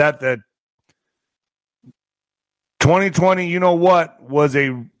that the 2020, you know what, was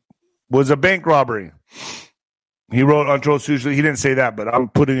a bank robbery. He wrote on Troll Social. He didn't say that, but I'm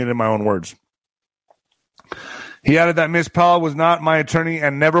putting it in my own words. He added that Miss Powell was not my attorney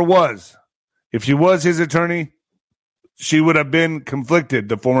and never was. If she was his attorney, she would have been conflicted,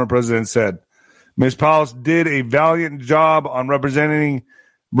 the former president said. Ms. Powell did a valiant job on representing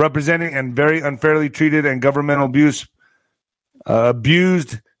representing and very unfairly treated and governmental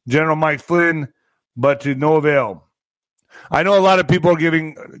abused General Mike Flynn, but to no avail. I know a lot of people are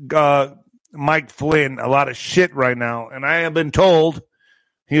giving Mike Flynn a lot of shit right now, and I have been told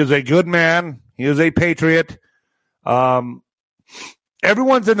he is a good man. He is a patriot.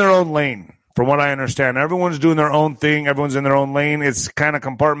 Everyone's in their own lane, from what I understand. Everyone's doing their own thing. Everyone's in their own lane. It's kind of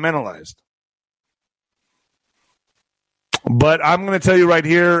compartmentalized. But I'm going to tell you right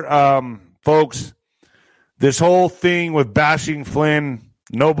here, folks, this whole thing with bashing Flynn,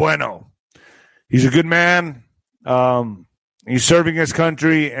 no bueno. He's a good man. He's serving his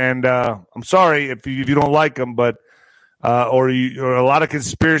country, and I'm sorry if you don't like him, but or a lot of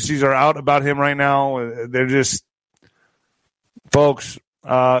conspiracies are out about him right now. They're just, folks,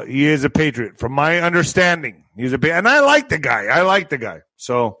 he is a patriot. From my understanding, he's a patriot. And I like the guy.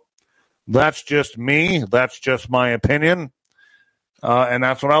 So that's just me. That's just my opinion. And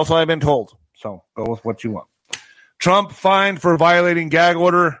that's what else I've been told. So go with what you want. Trump fined for violating gag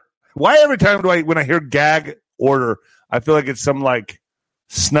order. Why every time when I hear gag order, I feel like it's some like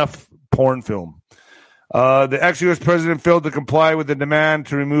snuff porn film. The ex-U.S. president failed to comply with the demand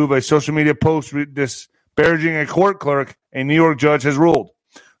to remove a social media post disparaging a court clerk. A New York judge has ruled.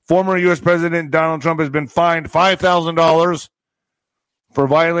 Former U.S. President Donald Trump has been fined $5,000 for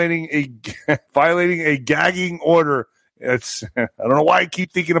violating a gagging order. I don't know why I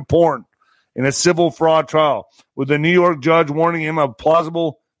keep thinking of porn. In a civil fraud trial, with the New York judge warning him of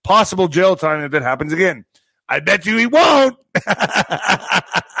possible jail time if it happens again. I bet you he won't.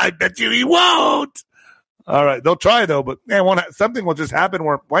 I bet you he won't. All right, they'll try though, but man, something will just happen.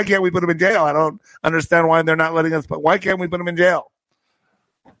 Why can't we put him in jail? I don't understand why they're not letting us. But why can't we put him in jail?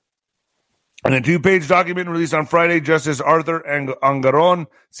 In a 2-page document released on Friday, Justice Arthur Angaron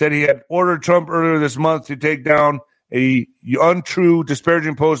said he had ordered Trump earlier this month to take down a untrue,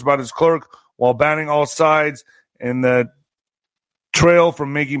 disparaging post about his clerk while banning all sides in the trail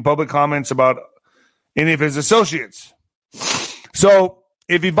from making public comments about any of his associates. So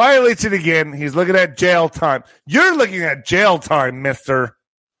if he violates it again, he's looking at jail time. You're looking at jail time, mister.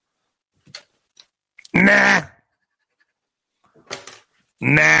 Nah.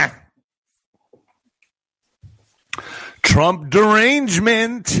 Trump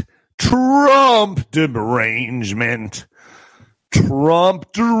derangement.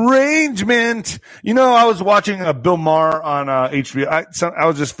 You know, I was watching Bill Maher on HBO. I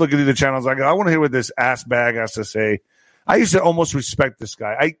was just flicking through the channels. I want to hear what this ass bag has to say. I used to almost respect this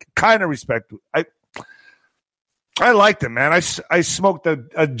guy. I kind of respect. I liked him, man. I smoked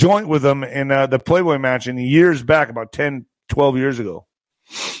a joint with him in the Playboy Mansion years back, about 10, 12 years ago.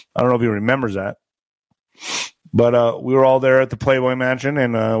 I don't know if he remembers that. But we were all there at the Playboy Mansion,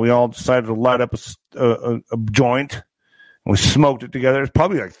 and we all decided to light up a joint. And we smoked it together. It's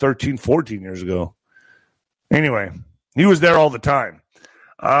probably like 13, 14 years ago. Anyway, he was there all the time.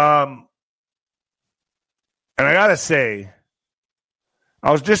 And I got to say,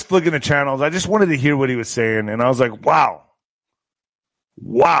 I was just flicking the channels. I just wanted to hear what he was saying. And I was like, wow.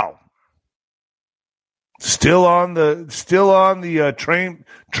 Still on the train,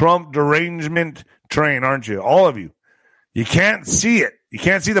 Trump derangement train, aren't you? All of you. You can't see it. You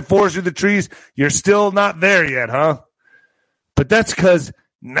can't see the forest through the trees. You're still not there yet, huh? But that's because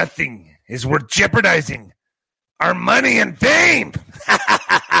nothing is worth jeopardizing our money and fame.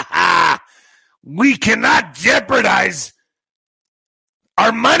 We cannot jeopardize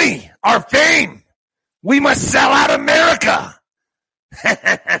our money, our fame. We must sell out America.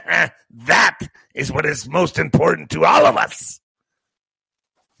 That is what is most important to all of us.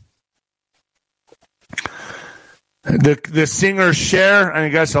 The singer Cher, I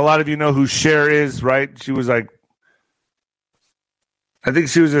guess a lot of you know who Cher is, right? She was like, I think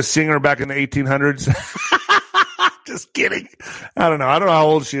she was a singer back in the 1800s. Just kidding. I don't know how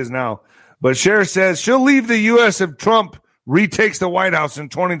old she is now. But Cher says she'll leave the U.S. if Trump retakes the White House in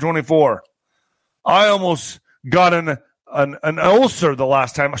 2024. I almost got an ulcer the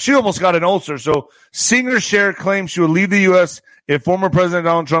last time. She almost got an ulcer. So singer Cher claims she will leave the U.S. if former President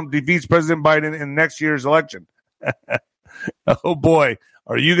Donald Trump defeats President Biden in next year's election. Oh, boy.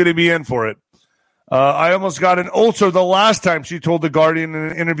 Are you going to be in for it? I almost got an ulcer the last time, she told The Guardian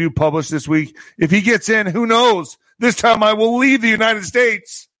in an interview published this week. If he gets in, who knows? This time I will leave the United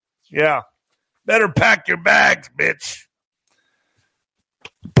States. Yeah. Better pack your bags, bitch.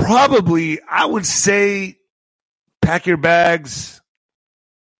 Probably, I would say, pack your bags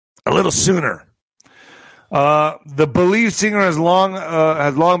a little sooner. The believed singer has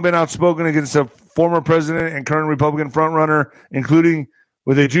long been outspoken against the former president and current Republican frontrunner, including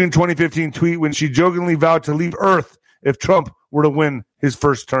with a June 2015 tweet when she jokingly vowed to leave Earth if Trump were to win his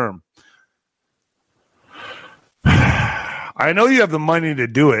first term. I know you have the money to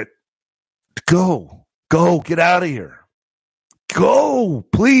do it. Go, get out of here. Go,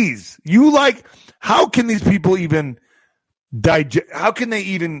 please. How can these people even digest? How can they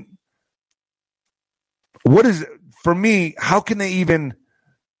even, for me, how can they even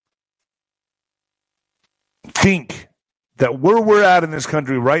think that where we're at in this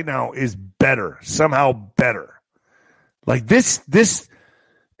country right now is better, somehow better? Like this,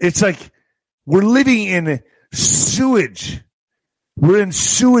 it's like we're living in sewage. We're in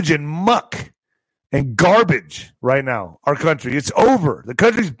sewage and muck and garbage right now, our country. It's over. The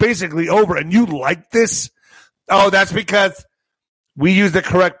country's basically over. And you like this? Oh, that's because we use the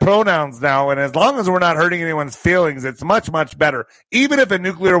correct pronouns now. And as long as we're not hurting anyone's feelings, it's much, much better. Even if a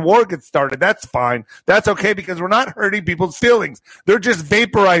nuclear war gets started, that's fine. That's okay because we're not hurting people's feelings. They're just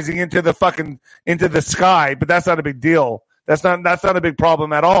vaporizing into the sky, but that's not a big deal. That's not a big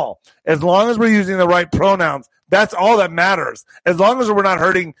problem at all. As long as we're using the right pronouns, that's all that matters. As long as we're not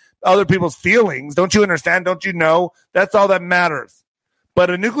hurting other people's feelings, don't you understand? Don't you know? That's all that matters. But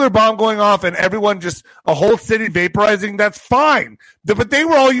a nuclear bomb going off and everyone a whole city vaporizing, that's fine. But they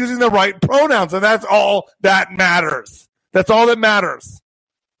were all using the right pronouns, and that's all that matters. That's all that matters.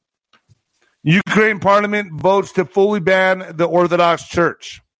 Ukraine parliament votes to fully ban the Orthodox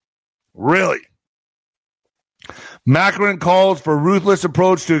Church. Really? Macron calls for ruthless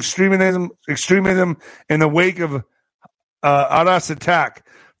approach to extremism in the wake of Arras attack.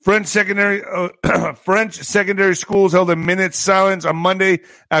 French secondary schools held a minute's silence on Monday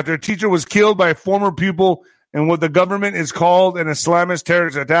after a teacher was killed by a former pupil in what the government is called an Islamist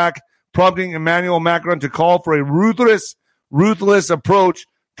terrorist attack, prompting Emmanuel Macron to call for a ruthless approach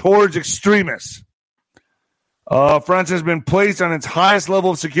towards extremists. France has been placed on its highest level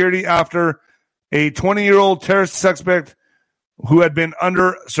of security after a 20-year-old terrorist suspect who had been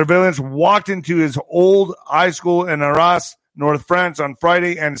under surveillance walked into his old high school in Arras, North France, on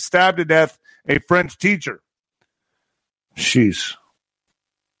Friday and stabbed to death a French teacher. Jeez.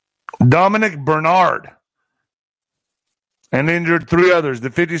 Dominic Bernard and injured 3 others. The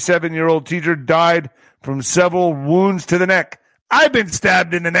 57-year-old teacher died from several wounds to the neck. I've been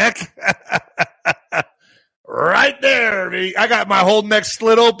stabbed in the neck. Right there. I got my whole neck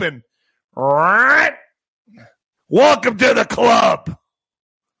slit open. Right. Welcome to the club.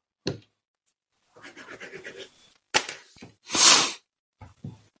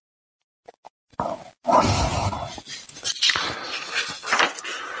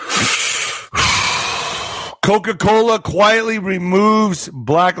 Coca-Cola quietly removes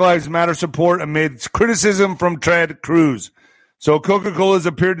Black Lives Matter support amid criticism from Ted Cruz. So Coca-Cola has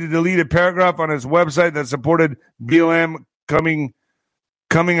appeared to delete a paragraph on its website that supported BLM coming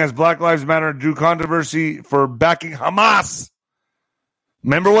as Black Lives Matter drew controversy for backing Hamas.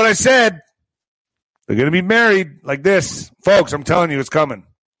 Remember what I said? They're going to be married like this. Folks, I'm telling you, it's coming.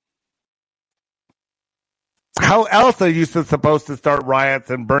 How else are you supposed to start riots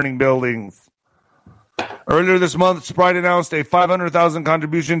and burning buildings? Earlier this month, Sprite announced a $500,000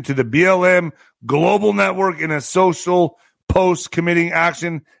 contribution to the BLM Global Network in a social post committing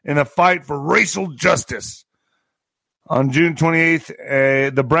action in a fight for racial justice. On June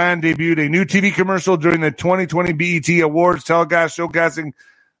 28th, the brand debuted a new TV commercial during the 2020 BET Awards telecast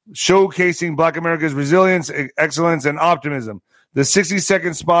showcasing Black America's resilience, excellence, and optimism. The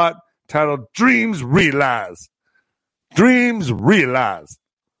 60-second spot titled Dreams Realized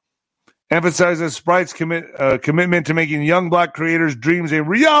emphasizes Sprite's commitment to making young Black creators' dreams a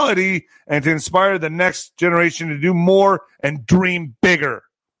reality and to inspire the next generation to do more and dream bigger.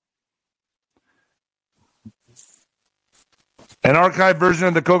 An archived version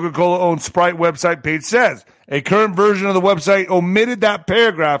of the Coca-Cola-owned Sprite website page says a current version of the website omitted that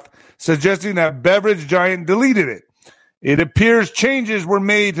paragraph, suggesting that beverage giant deleted it. It appears changes were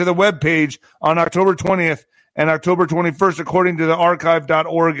made to the webpage on October 20th and October 21st, according to the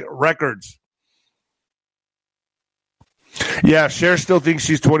archive.org records. Yeah, Cher still thinks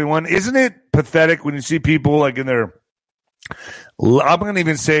she's 21. Isn't it pathetic when you see people like in their, I'm going to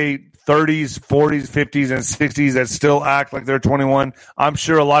even say 30s, 40s, 50s, and 60s that still act like they're 21. I'm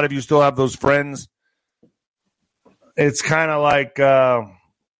sure a lot of you still have those friends. It's kind of like,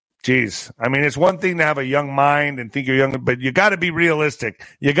 geez. I mean, it's one thing to have a young mind and think you're young, but you got to be realistic.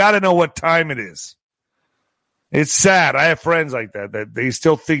 You got to know what time it is. It's sad. I have friends like that they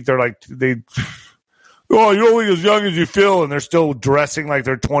still think they're like, you're only as young as you feel, and they're still dressing like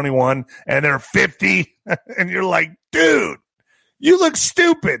they're 21 and they're 50. And you're like, dude, you look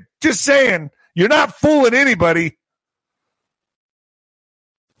stupid. Just saying, you're not fooling anybody.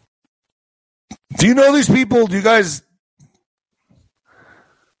 Do you know these people? Do you guys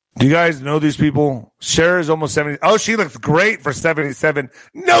Do you guys know these people? Cher is almost 70. Oh, she looks great for 77.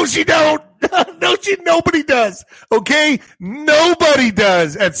 No, she don't. Nobody does. Okay? Nobody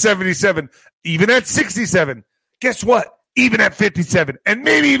does at 77. Even at 67. Guess what? Even at 57. And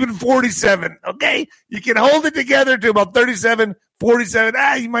maybe even 47. Okay? You can hold it together to about 37,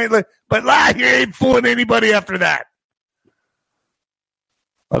 47. You might look. But you ain't fooling anybody after that.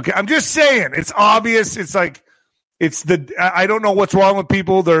 Okay? I'm just saying. It's obvious. It's like. I don't know what's wrong with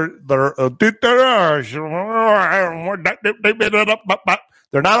people. They're not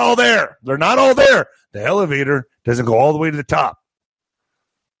all there. They're not all there. The elevator doesn't go all the way to the top.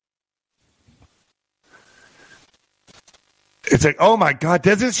 It's like, oh my God,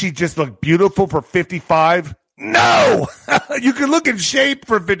 doesn't she just look beautiful for 55? No! You can look in shape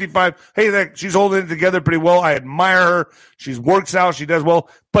for 55. Hey, she's holding it together pretty well. I admire her. She works out. She does well.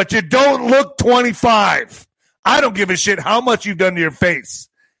 But you don't look 25. I don't give a shit how much you've done to your face.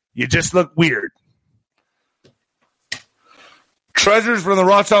 You just look weird. Treasures from the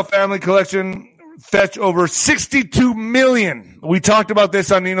Rothschild family collection fetch over $62 million. We talked about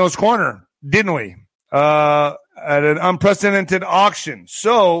this on Nino's Corner, didn't we? At an unprecedented auction.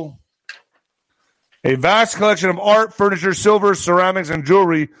 So, a vast collection of art, furniture, silver, ceramics, and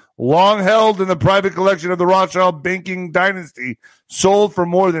jewelry long held in the private collection of the Rothschild banking dynasty sold for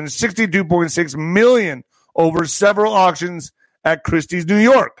more than $62.6 million over several auctions at Christie's, New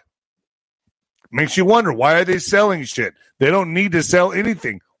York. Makes you wonder, why are they selling shit? They don't need to sell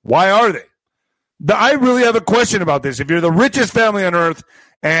anything. Why are they? I really have a question about this. If you're the richest family on earth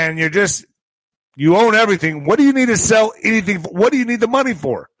and you own everything, what do you need to sell anything for? What do you need the money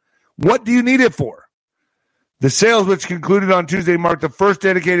for? What do you need it for? The sales, which concluded on Tuesday, marked the first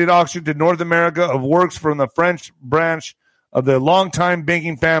dedicated auction to North America of works from the French branch of the longtime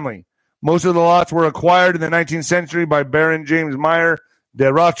banking family. Most of the lots were acquired in the 19th century by Baron James Meyer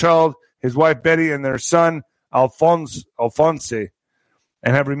de Rothschild, his wife Betty, and their son Alphonse, and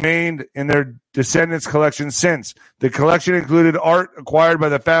have remained in their descendants' collection since. The collection included art acquired by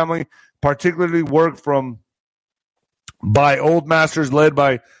the family, particularly work by old masters led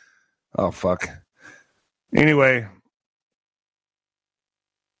by... Oh, fuck. Anyway...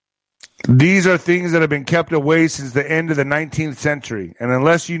 These are things that have been kept away since the end of the 19th century. And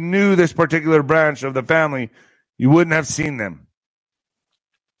unless you knew this particular branch of the family, you wouldn't have seen them.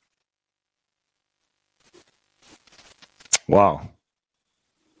 Wow.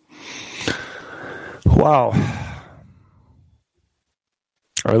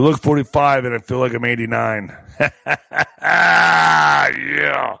 I look 45 and I feel like I'm 89.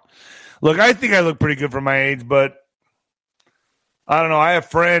 Yeah. Look, I think I look pretty good for my age, but I don't know. I have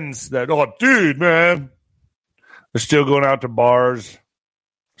friends that, dude, man, they're still going out to bars,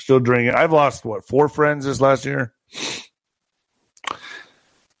 still drinking. I've lost, 4 friends this last year?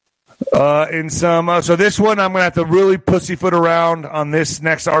 So this one, I'm going to have to really pussyfoot around on this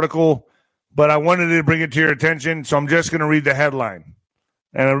next article, but I wanted to bring it to your attention, so I'm just going to read the headline,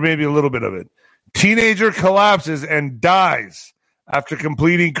 and maybe a little bit of it. Teenager collapses and dies after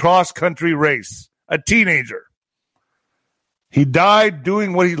completing cross-country race. A teenager. He died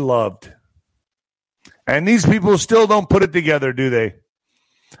doing what he loved. And these people still don't put it together, do they?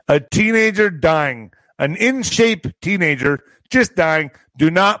 A teenager dying. An in-shape teenager just dying. Do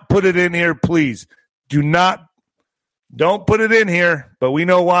not put it in here, please. Don't put it in here, but we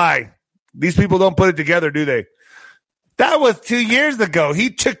know why. These people don't put it together, do they? That was 2 years ago.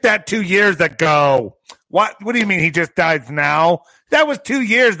 He took that 2 years ago. What do you mean he just dies now? That was 2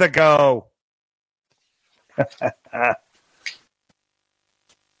 years ago.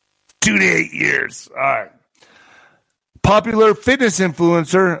 2 to 8 years. All right. Popular fitness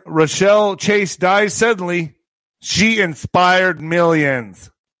influencer Rochelle Chase dies suddenly. She inspired millions.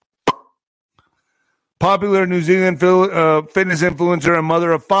 Popular New Zealand fitness influencer and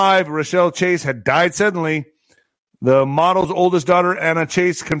mother of 5, Rochelle Chase, had died suddenly. The model's oldest daughter, Anna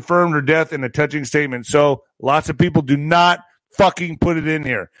Chase, confirmed her death in a touching statement. So lots of people do not fucking put it in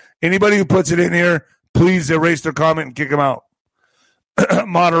here. Anybody who puts it in here, please erase their comment and kick them out.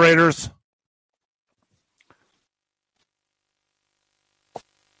 Moderators.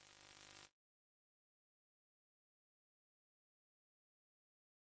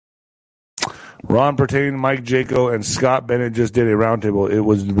 Ron Pertain, Mike Jaco, and Scott Bennett just did a roundtable. It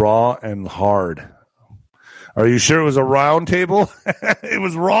was raw and hard. Are you sure it was a roundtable? It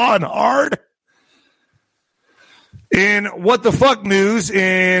was raw and hard? In what the fuck news,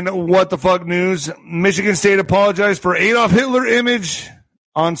 Michigan State apologized for Adolf Hitler image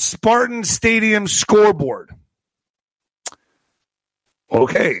on Spartan Stadium scoreboard.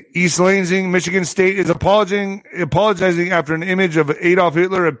 Okay. East Lansing, Michigan State is apologizing after an image of Adolf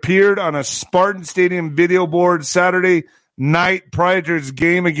Hitler appeared on a Spartan Stadium video board Saturday night prior to its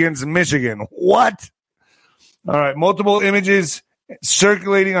game against Michigan. What? All right. Multiple images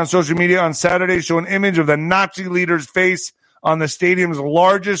circulating on social media on Saturday show an image of the Nazi leader's face on the stadium's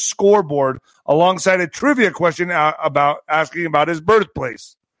largest scoreboard alongside a trivia question asking about his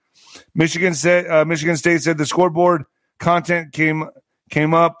birthplace. Michigan State said the scoreboard content came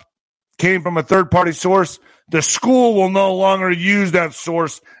from a third-party source. The school will no longer use that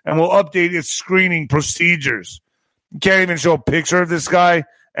source and will update its screening procedures. You can't even show a picture of this guy,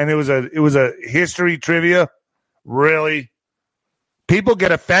 and it was a history trivia. Really? People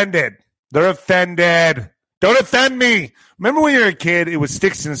get offended. They're offended. Don't offend me. Remember when you were a kid, it was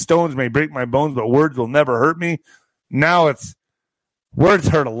sticks and stones may break my bones, but words will never hurt me. Now it's words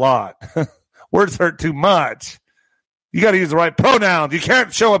hurt a lot. Words hurt too much. You got to use the right pronouns. You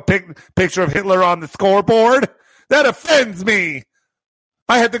can't show a picture of Hitler on the scoreboard. That offends me.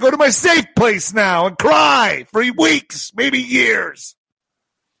 I had to go to my safe place now and cry for weeks, maybe years.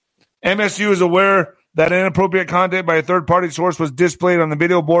 MSU is aware that inappropriate content by a third-party source was displayed on the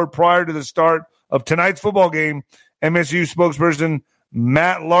video board prior to the start of tonight's football game. MSU spokesperson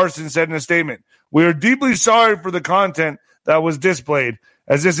Matt Larson said in a statement, "We are deeply sorry for the content that was displayed,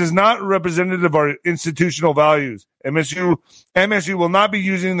 as this is not representative of our institutional values. MSU will not be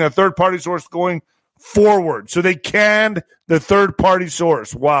using the third-party source going forward." So they canned the third-party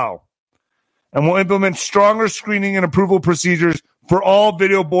source. Wow. "And will implement stronger screening and approval procedures for all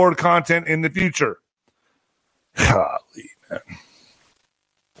video board content in the future." Golly, man.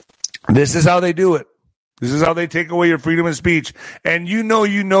 This is how they do it. This is how they take away your freedom of speech. And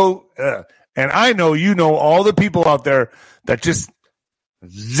and I know all the people out there that just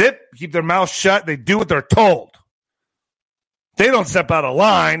keep their mouth shut. They do what they're told. They don't step out of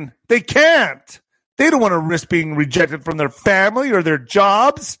line. They can't. They don't want to risk being rejected from their family or their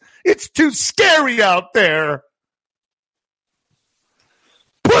jobs. It's too scary out there.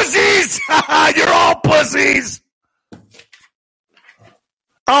 Pussies! You're all pussies!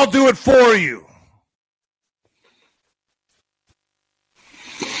 I'll do it for you.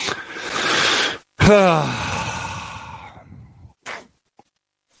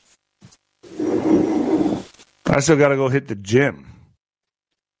 I still got to go hit the gym.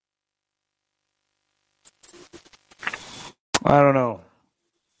 I don't know.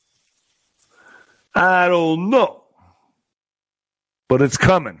 But it's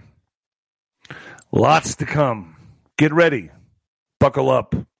coming. Lots to come. Get ready. Buckle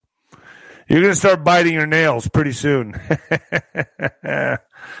up. You're going to start biting your nails pretty soon. You're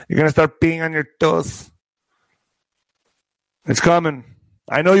going to start peeing on your toes. It's coming.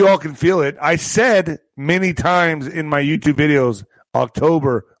 I know you all can feel it. I said many times in my YouTube videos,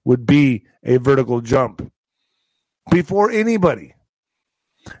 October would be a vertical jump. Before anybody.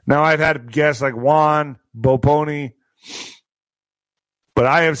 Now, I've had guests like Juan, Boponi, but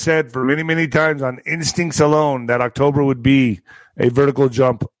I have said for many, many times on instincts alone that October would be a vertical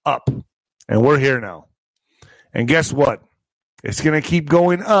jump up. And we're here now. And guess what? It's going to keep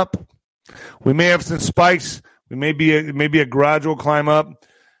going up. We may have some spikes. It may be a gradual climb up.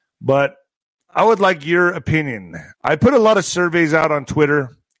 But I would like your opinion. I put a lot of surveys out on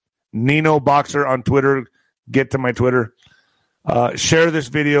Twitter. Nino Boxer on Twitter. Get to my Twitter. Share this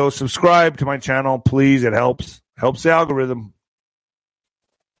video. Subscribe to my channel, please. It helps. Helps the algorithm.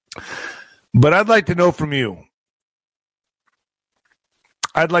 But I'd like to know from you.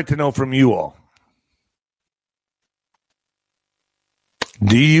 I'd like to know from you all.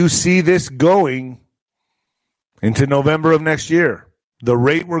 Do you see this going into November of next year? The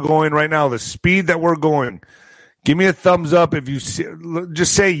rate we're going right now, the speed that we're going. Give me a thumbs up if you see,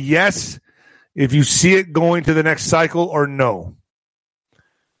 just say yes if you see it going to the next cycle, or no.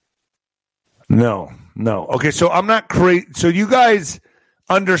 No. Okay, so I'm not crazy. So you guys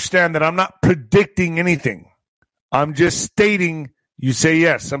understand that I'm not predicting anything. I'm just stating you say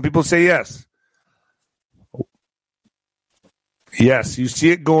yes. Some people say yes. Yes, you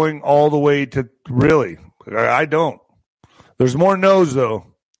see it going all the way to really. I don't. There's more no's, though.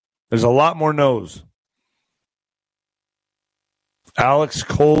 There's a lot more no's. Alex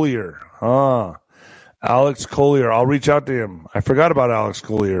Collier. Alex Collier. I'll reach out to him. I forgot about Alex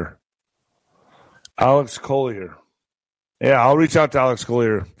Collier. Alex Collier. Yeah, I'll reach out to Alex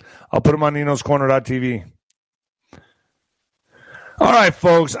Collier. I'll put him on ninoscorner.tv. All right,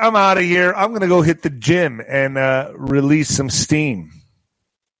 folks, I'm out of here. I'm going to go hit the gym and release some steam.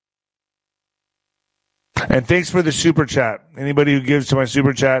 And thanks for the super chat. Anybody who gives to my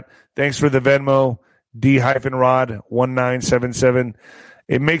super chat, thanks for the Venmo. D-Rod1977.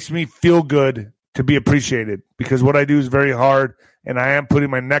 It makes me feel good to be appreciated because what I do is very hard and I am putting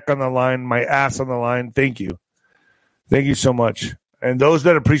my neck on the line, my ass on the line. Thank you. Thank you so much. And those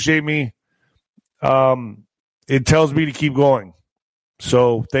that appreciate me, it tells me to keep going.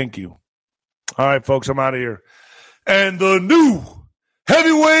 So thank you. All right, folks, I'm out of here. And the new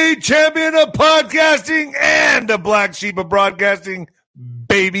heavyweight champion of podcasting and the black sheep of broadcasting,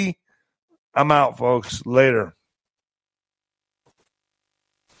 baby. I'm out, folks. Later.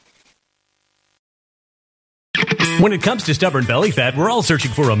 When it comes to stubborn belly fat, we're all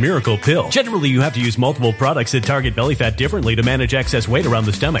searching for a miracle pill. Generally, you have to use multiple products that target belly fat differently to manage excess weight around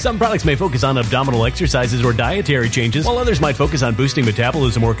the stomach. Some products may focus on abdominal exercises or dietary changes, while others might focus on boosting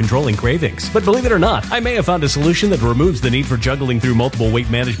metabolism or controlling cravings. But believe it or not, I may have found a solution that removes the need for juggling through multiple weight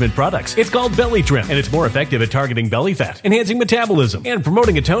management products. It's called Belly Trim, and it's more effective at targeting belly fat, enhancing metabolism, and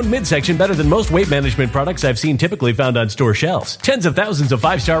promoting a toned midsection better than most weight management products I've seen typically found on store shelves. Tens of thousands of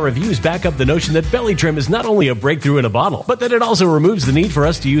 5-star reviews back up the notion that Belly Trim is not only a breakthrough in a bottle, but that it also removes the need for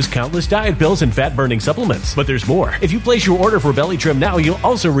us to use countless diet pills and fat-burning supplements. But there's more. If you place your order for Belly Trim now, you'll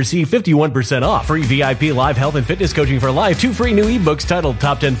also receive 51% off, free VIP live health and fitness coaching for life, 2 free new ebooks titled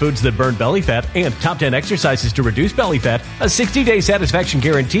Top 10 Foods That Burn Belly Fat and Top 10 Exercises to Reduce Belly Fat, a 60-day satisfaction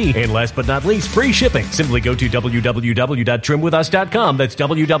guarantee, and last but not least, free shipping. Simply go to www.trimwithus.com. That's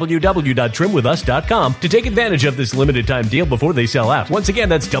www.trimwithus.com to take advantage of this limited time deal before they sell out. Once again,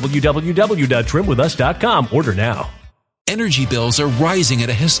 that's www.trimwithus.com. Order now. Energy bills are rising at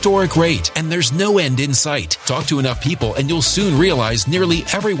a historic rate, and there's no end in sight. Talk to enough people, and you'll soon realize nearly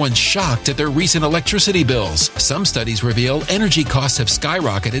everyone's shocked at their recent electricity bills. Some studies reveal energy costs have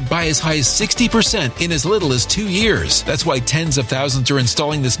skyrocketed by as high as 60% in as little as 2 years. That's why tens of thousands are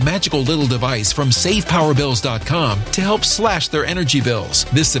installing this magical little device from SavePowerBills.com to help slash their energy bills.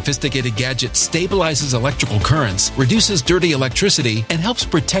 This sophisticated gadget stabilizes electrical currents, reduces dirty electricity, and helps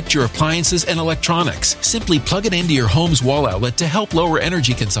protect your appliances and electronics. Simply plug it into your home's wall outlet to help lower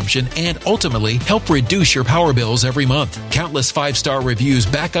energy consumption and ultimately help reduce your power bills every month. Countless 5-star reviews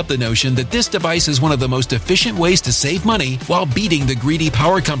back up the notion that this device is one of the most efficient ways to save money while beating the greedy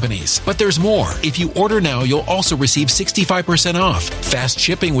power companies. But there's more. If you order now, you'll also receive 65% off, fast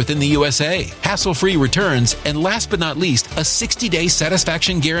shipping within the USA, hassle-free returns, and last but not least, a 60-day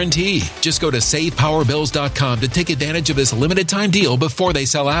satisfaction guarantee. Just go to SavePowerBills.com to take advantage of this limited time deal before they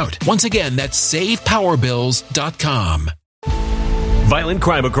sell out. Once again, that's SavePowerBills.com. Violent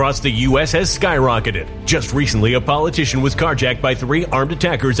crime across the U.S. has skyrocketed. Just recently, a politician was carjacked by 3 armed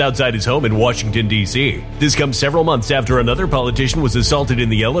attackers outside his home in Washington, D.C. This comes several months after another politician was assaulted in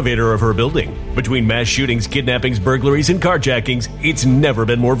the elevator of her building. Between mass shootings, kidnappings, burglaries, and carjackings, it's never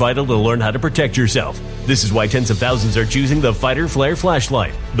been more vital to learn how to protect yourself. This is why tens of thousands are choosing the Fighter Flare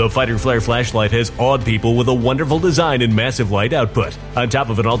flashlight. The Fighter Flare flashlight has awed people with a wonderful design and massive light output. On top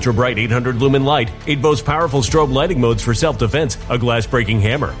of an ultra-bright 800-lumen light, it boasts powerful strobe lighting modes for self-defense, a glass-breaking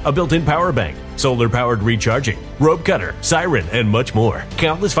hammer, a built-in power bank, solar-powered recharging, rope cutter, siren, and much more.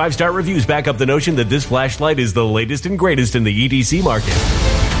 Countless 5-star reviews back up the notion that this flashlight is the latest and greatest in the EDC market.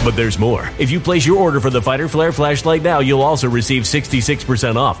 But there's more. If you place your order for the Fighter Flare flashlight now, you'll also receive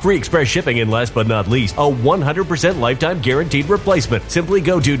 66% off, free express shipping, and last but not least, a 100% lifetime guaranteed replacement. Simply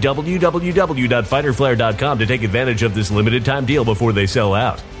go to www.fighterflare.com to take advantage of this limited time deal before they sell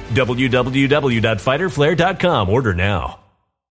out. www.fighterflare.com. Order now.